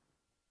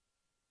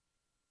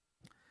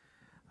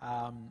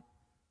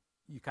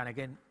 You can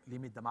again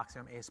limit the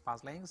maximum AS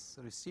path lengths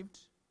received.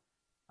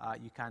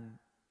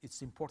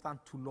 It's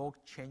important to log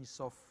changes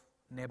of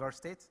neighbor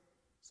state.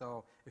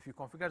 So if you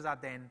configure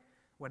that, then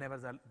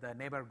whenever the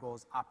neighbor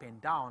goes up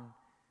and down,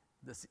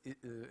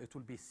 it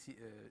will be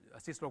a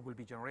syslog will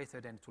be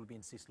generated, and it will be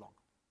in syslog,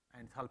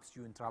 and it helps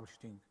you in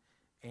troubleshooting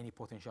any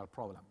potential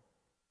problem.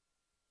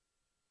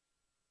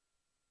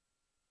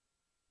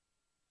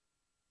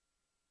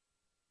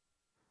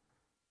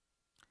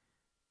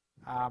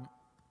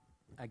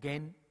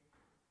 Again,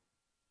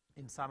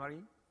 in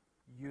summary,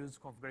 use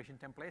configuration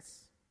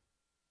templates.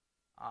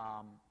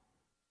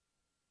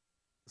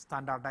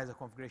 Standardize the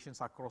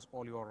configurations across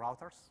all your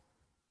routers.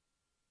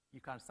 You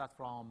can start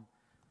from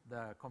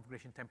the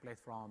configuration template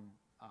from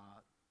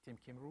Team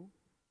Kimru.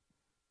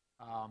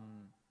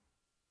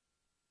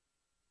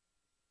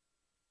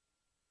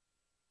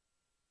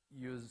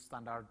 Use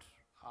standard,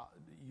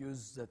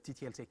 use the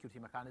TTL security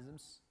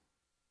mechanisms.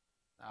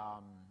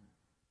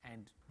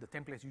 And the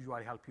templates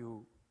usually help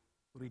you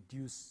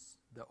reduce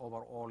the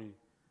overall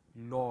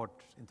load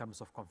in terms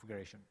of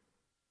configuration.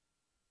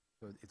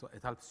 So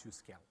it helps you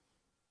scale.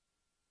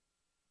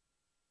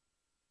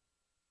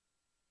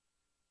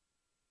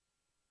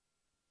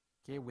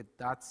 Okay, with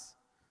that,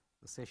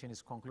 the session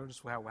is concluded.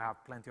 So we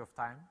have plenty of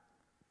time.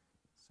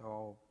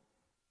 So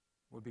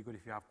it would be good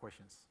if you have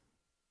questions.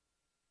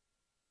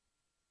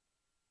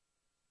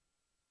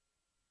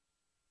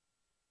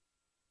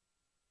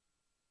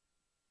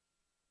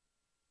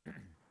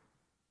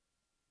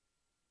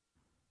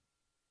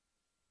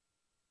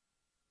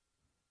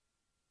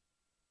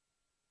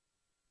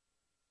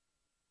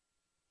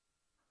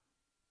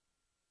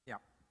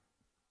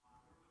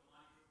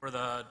 For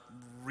the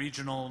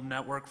regional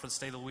network for the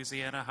state of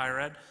Louisiana, higher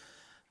ed,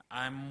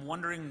 I'm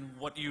wondering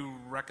what you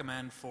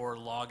recommend for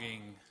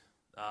logging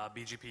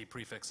BGP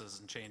prefixes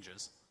and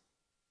changes.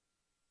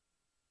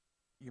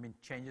 You mean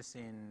changes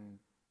in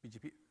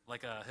BGP?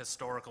 Like a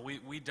historical,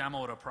 we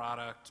demoed a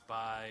product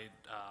by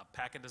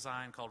Packet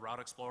Design called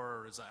Route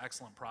Explorer. It's an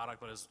excellent product,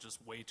 but it's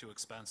just way too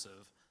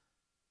expensive.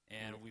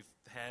 And we've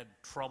had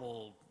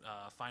trouble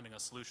finding a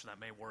solution that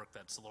may work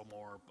that's a little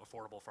more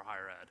affordable for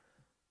higher ed.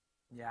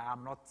 Yeah,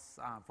 I'm not,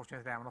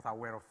 unfortunately, I'm not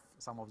aware of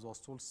some of those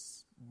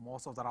tools.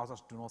 Most of the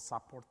routers do not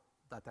support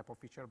that type of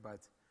feature, but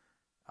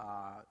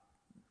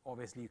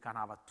obviously you can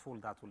have a tool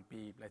that will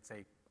be, let's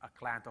say, a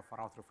client of a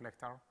route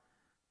reflector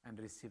and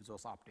receive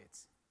those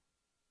updates.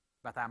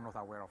 But I'm not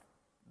aware of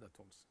the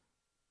tools.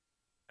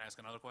 Can I ask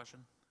another question?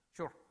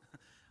 Sure.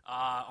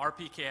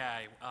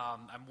 RPKI,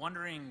 I'm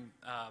wondering,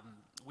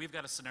 we've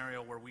got a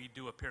scenario where we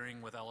do a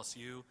pairing with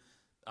LSU,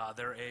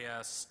 their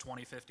AS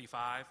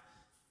 2055.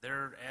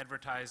 They're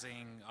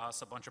advertising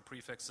us a bunch of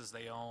prefixes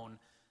they own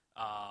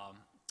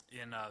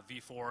in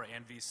V4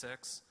 and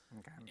V6.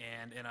 Okay.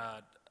 And in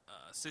a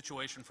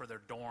situation for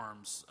their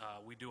dorms,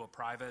 we do a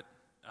private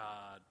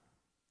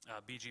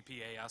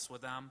BGP AS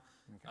with them,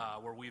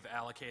 okay, where we've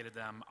allocated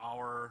them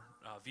our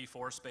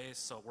V4 space,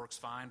 so it works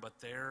fine, but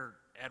they're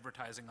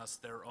advertising us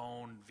their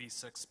own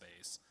V6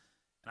 space.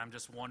 And I'm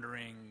just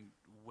wondering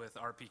with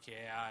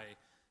RPKI,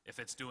 if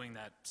it's doing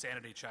that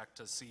sanity check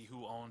to see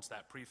who owns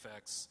that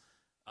prefix,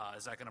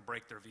 is that going to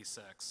break their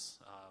V6,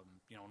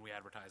 when we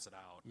advertise it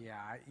out?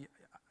 Yeah,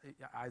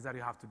 either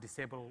you have to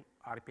disable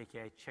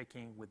RPKI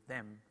checking with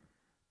them,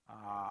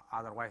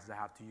 otherwise they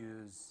have to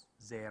use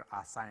their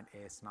assigned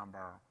AS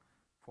number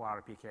for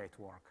RPKI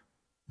to work.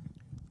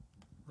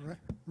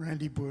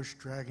 Randy Bush,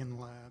 Dragon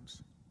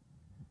Labs.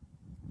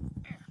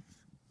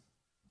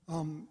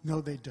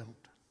 No, they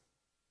don't.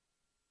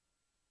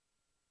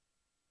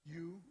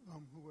 You,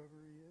 whoever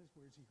he is,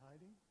 where's he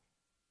hiding?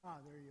 Ah,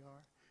 there you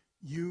are.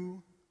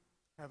 You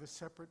have a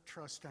separate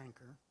trust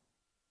anchor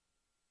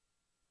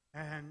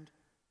and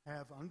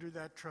have under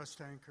that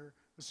trust anchor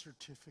a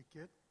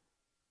certificate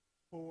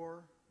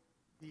for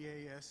the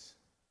AS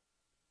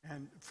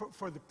and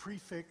for the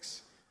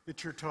prefix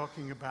that you're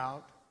talking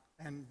about,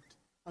 and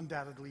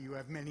undoubtedly you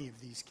have many of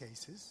these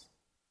cases,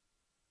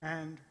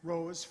 and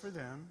ROAs for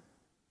them,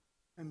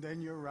 and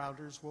then your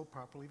routers will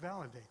properly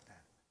validate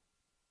that.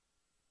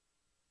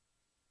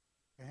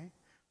 Okay?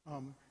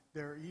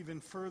 There are even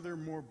further,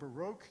 more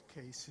Baroque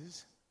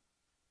cases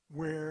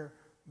where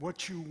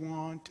what you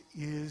want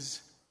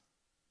is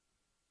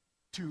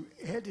to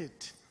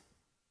edit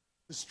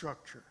the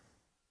structure.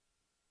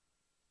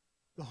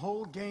 The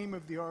whole game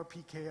of the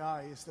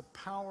RPKI is the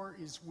power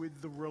is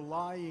with the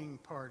relying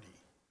party.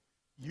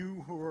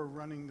 you who are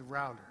running the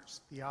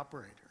routers, the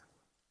operator.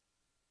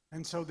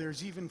 And so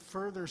there's even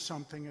further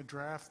something, a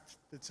draft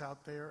that's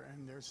out there,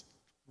 and there's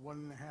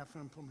 1.5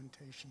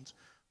 implementations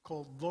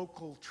called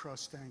local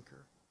trust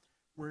anchor,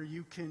 where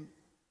you can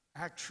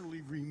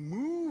actually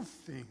remove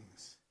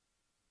things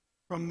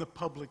from the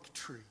public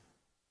tree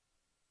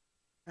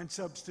and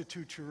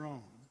substitute your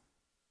own.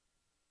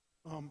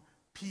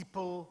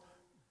 People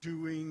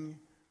doing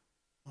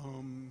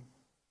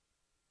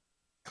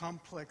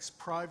complex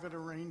private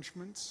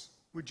arrangements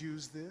would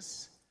use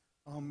this.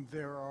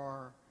 There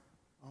are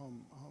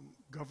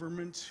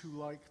governments who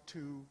like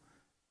to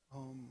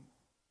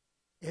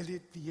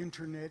edit the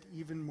internet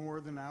even more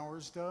than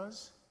ours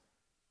does,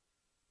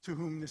 to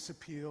whom this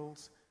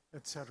appeals,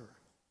 etc.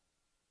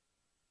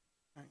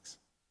 Thanks.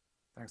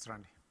 Thanks,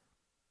 Randy.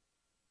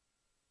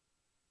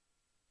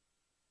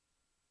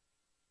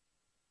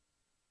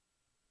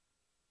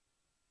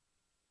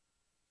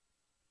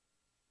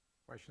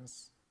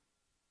 Questions?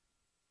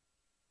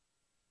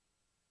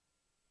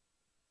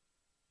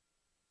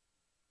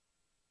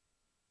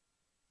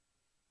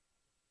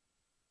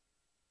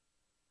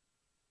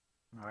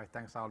 All right,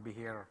 thanks. I'll be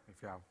here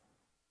if you have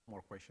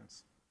more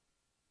questions.